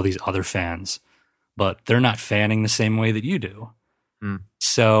of all these other fans, but they're not fanning the same way that you do.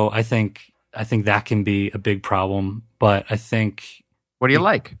 So I think that can be a big problem. But I think... What do you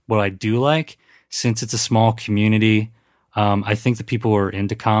like? What I do like, since it's a small community, I think the people who are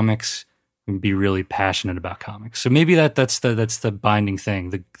into comics can be really passionate about comics. So maybe that's the binding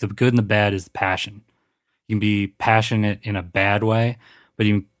thing. The good and the bad is the passion. You can be passionate in a bad way, but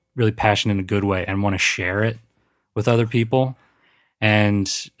you can be really passionate in a good way and want to share it with other people.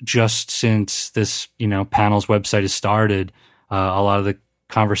 And just since this, panel's website has started, a lot of the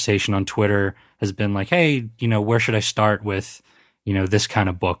conversation on Twitter has been like, hey, where should I start with, this kind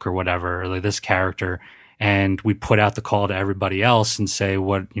of book or whatever, or like this character. And we put out the call to everybody else and say,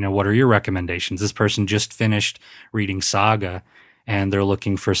 what are your recommendations? This person just finished reading Saga and they're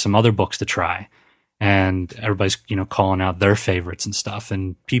looking for some other books to try. And everybody's, calling out their favorites and stuff.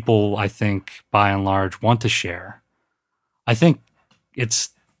 And people, I think, by and large, want to share. I think it's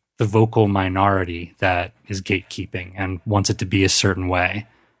the vocal minority that is gatekeeping and wants it to be a certain way.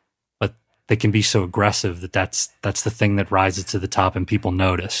 But they can be so aggressive that's the thing that rises to the top and people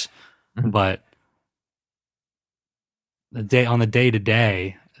notice. But on the day to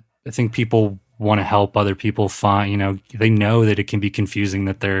day, I think people want to help other people find, they know that it can be confusing,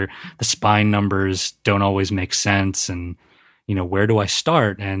 that the spine numbers don't always make sense. And, where do I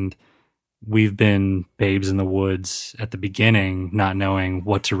start? And we've been babes in the woods at the beginning, not knowing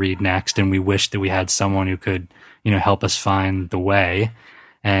what to read next. And we wish that we had someone who could, help us find the way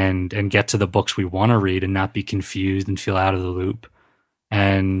and get to the books we want to read and not be confused and feel out of the loop.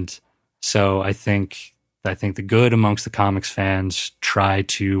 And so I think the good amongst the comics fans try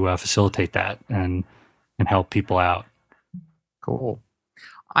to facilitate that and help people out. Cool.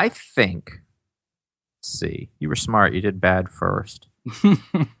 I think, let's see, you were smart. You did bad first.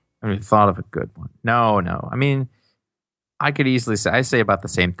 Thought of a good one. No. I mean, I could easily say about the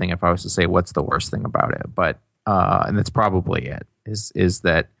same thing if I was to say what's the worst thing about it. But, and that's probably it, is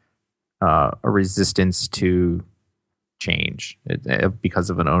that a resistance to change because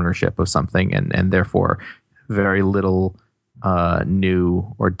of an ownership of something, and therefore very little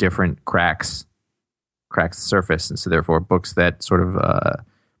new or different cracks the surface, and so therefore books that sort of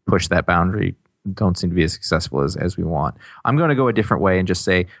push that boundary don't seem to be as successful as we want. I'm going to go a different way and just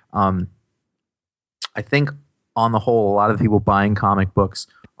say I think on the whole a lot of the people buying comic books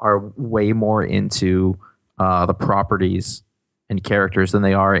are way more into the properties and characters than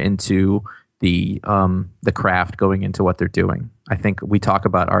they are into the craft going into what they're doing. I think we talk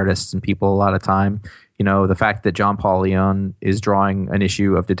about artists and people a lot of time. The fact that John Paul Leon is drawing an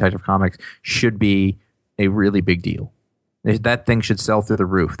issue of Detective Comics should be a really big deal. That thing should sell through the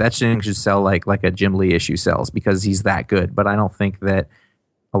roof. That thing should sell like a Jim Lee issue sells because he's that good. But I don't think that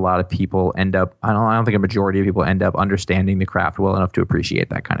a lot of people end up. I don't think a majority of people end up understanding the craft well enough to appreciate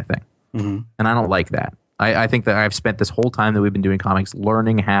that kind of thing. Mm-hmm. And I don't like that. I think that I've spent this whole time that we've been doing comics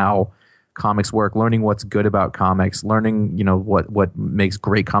learning how comics work, learning what's good about comics, learning what makes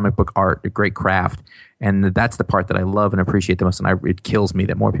great comic book art, a great craft, and that's the part that I love and appreciate the most. And it kills me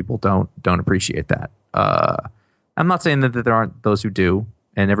that more people don't appreciate that. I'm not saying that there aren't those who do,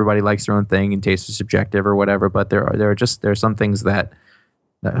 and everybody likes their own thing and taste is subjective or whatever. But there are some things that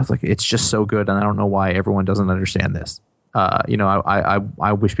I was like, it's just so good, and I don't know why everyone doesn't understand this.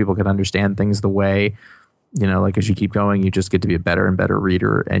 I wish people could understand things the way, like as you keep going, you just get to be a better and better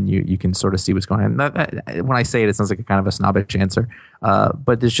reader, and you can sort of see what's going on. When I say it, it sounds like a kind of a snobbish answer,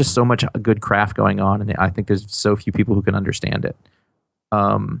 but there's just so much good craft going on, and I think there's so few people who can understand it.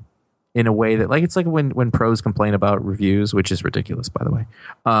 In a way that, like, it's like when pros complain about reviews, which is ridiculous, by the way.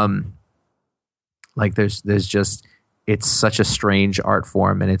 Like there's just, it's such a strange art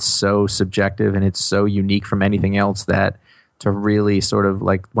form, and it's so subjective, and it's so unique from anything else that to really sort of,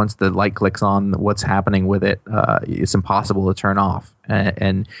 like, once the light clicks on what's happening with it, it's impossible to turn off.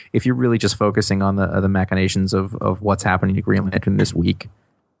 And if you're really just focusing on the machinations of what's happening to Green Lantern this week,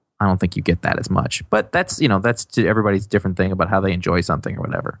 I don't think you get that as much. But that's to everybody's different thing about how they enjoy something or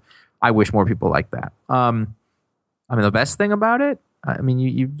whatever. I wish more people like that. The best thing about it,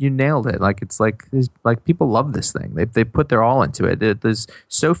 you nailed it. Like, it's like people love this thing. They put their all into it. There's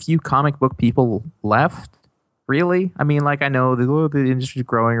so few comic book people left. Really? I know the industry's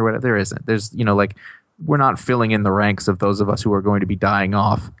growing or whatever. There isn't. There's, we're not filling in the ranks of those of us who are going to be dying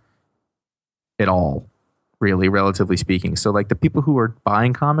off at all, really, relatively speaking. So, like, the people who are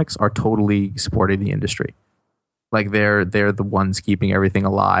buying comics are totally supporting the industry. Like, they're the ones keeping everything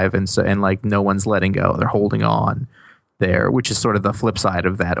alive, and like, no one's letting go. They're holding on there, which is sort of the flip side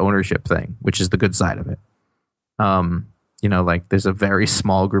of that ownership thing, which is the good side of it. Like, there's a very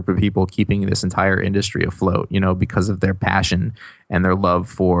small group of people keeping this entire industry afloat, because of their passion and their love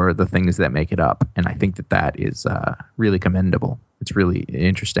for the things that make it up. And I think that is really commendable. It's really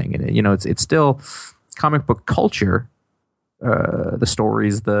interesting. And, it's still comic book culture, the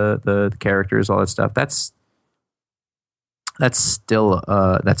stories, the characters, all that stuff. That's still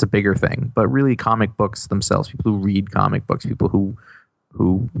that's a bigger thing. But really, comic books themselves, people who read comic books, people who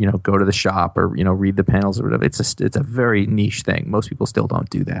go to the shop or read the panels or whatever, it's a very niche thing. Most people still don't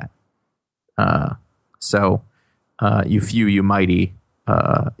do that. So you few, you mighty,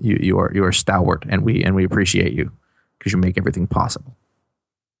 you are stalwart, and we appreciate you because you make everything possible.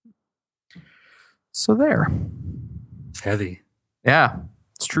 So there. It's heavy. Yeah,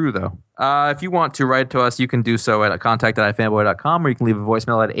 it's true though. If you want to write to us, you can do so at contact@ifanboy.com, or you can leave a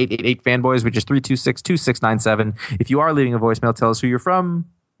voicemail at 888-FANBOYS, which is 326-2697. If you are leaving a voicemail, tell us who you're from,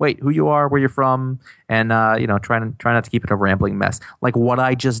 who you are, where you're from, and try not to keep it a rambling mess. Like what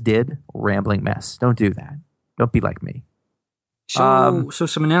I just did, rambling mess. Don't do that. Don't be like me. So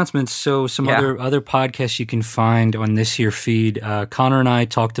some announcements. So some other podcasts you can find on this here feed. Connor and I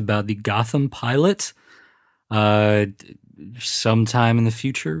talked about the Gotham pilot. Sometime in the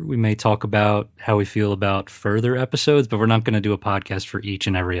future, we may talk about how we feel about further episodes, but we're not going to do a podcast for each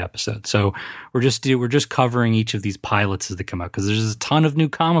and every episode. So we're just covering each of these pilots as they come out, because there's a ton of new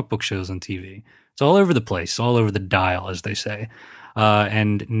comic book shows on TV. It's all over the place, all over the dial, as they say.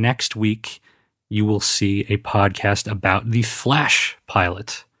 And next week, you will see a podcast about the Flash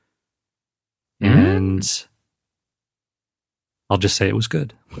pilot. And I'll just say it was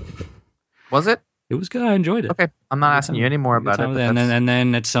good. Was it? It was good. I enjoyed it. Okay. I'm not asking you any more about it. And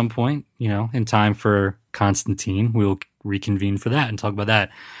then at some point, in time for Constantine, we'll reconvene for that and talk about that.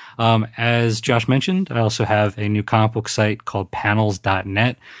 As Josh mentioned, I also have a new comic book site called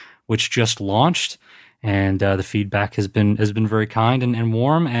panels.net, which just launched. And the feedback has been very kind and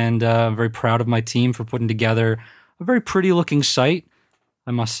warm. And I'm very proud of my team for putting together a very pretty looking site,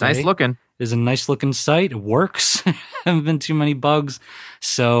 I must say. Nice looking. It is a nice looking site. It works. Haven't been too many bugs.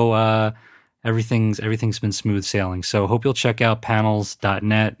 So, everything's been smooth sailing. So hope you'll check out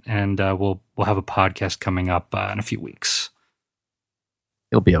panels.net, and we'll have a podcast coming up in a few weeks.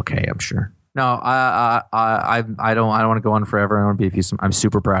 It'll be okay, I'm sure. No, I don't want to go on forever. I want to be I'm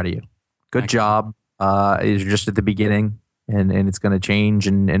super proud of you. Good job. You're just at the beginning, and it's going to change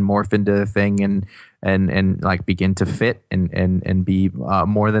and morph into a thing and like begin to fit and be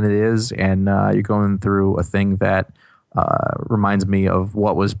more than it is. And you're going through a thing that reminds me of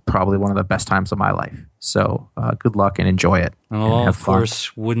what was probably one of the best times of my life. So good luck and enjoy it. Well, of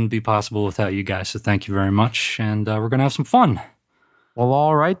course, wouldn't be possible without you guys. So thank you very much. And we're going to have some fun. Well,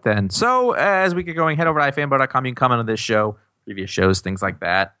 all right then. So as we get going, head over to ifanboy.com. You can comment on this show, previous shows, things like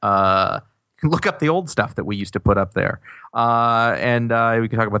that. You can look up the old stuff that we used to put up there. And we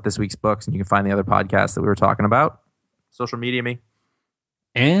can talk about this week's books, and you can find the other podcasts that we were talking about. Social media me.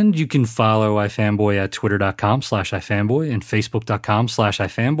 And you can follow iFanboy at twitter.com/iFanboy and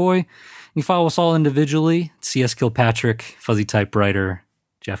facebook.com/iFanboy. You can follow us all individually. C.S. Kilpatrick, Fuzzy Typewriter,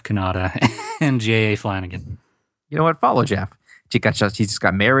 Jeff Kanata, and J.A. Flanagan. You know what? Follow Jeff. He just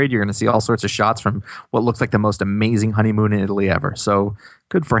got married. You're going to see all sorts of shots from what looks like the most amazing honeymoon in Italy ever. So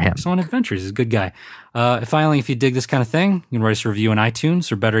good for him. He's on adventures. He's a good guy. Finally, if you dig this kind of thing, you can write us a review on iTunes,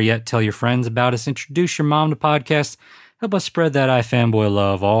 or better yet, tell your friends about us. Introduce your mom to podcasts. Help us spread that iFanboy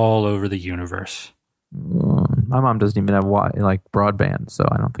love all over the universe. My mom doesn't even have broadband, so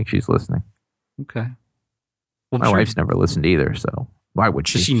I don't think she's listening. Okay. Well, my wife's never listened either, so why would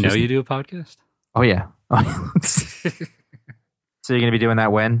she? Does she know you do a podcast? Oh yeah. So you're gonna be doing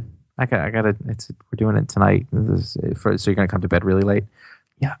that when? I gotta. We're doing it tonight. So you're gonna come to bed really late?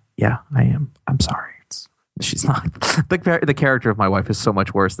 Yeah, I am. I'm sorry. She's not. The character of my wife is so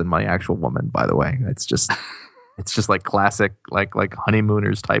much worse than my actual woman. By the way, it's just like classic, like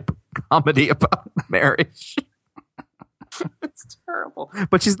honeymooners type comedy about marriage. It's terrible.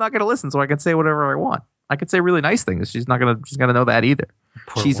 But she's not gonna listen, so I can say whatever I want. I could say really nice things. She's not gonna know that either.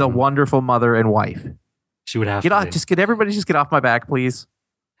 She's a wonderful mother and wife. She would have to everybody just get off my back, please.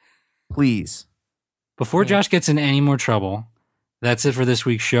 Please. Before Josh gets in any more trouble, that's it for this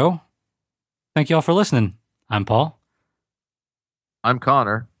week's show. Thank you all for listening. I'm Paul. I'm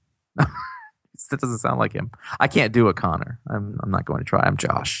Connor. That doesn't sound like him. I can't do a Connor. I'm not going to try. I'm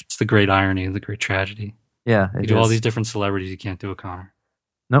Josh. It's the great irony, the great tragedy. Yeah. You do all these different celebrities. You can't do a Connor.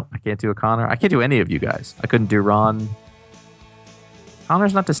 Nope, I can't do a Connor. I can't do any of you guys. I couldn't do Ron.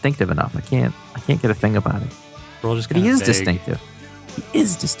 Connor's not distinctive enough. I can't get a thing about it. But he is distinctive. He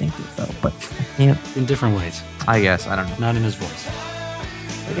is distinctive, though, but I can't. In different ways. I guess. I don't know. Not in his voice.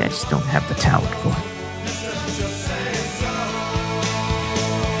 Maybe I just don't have the talent for it.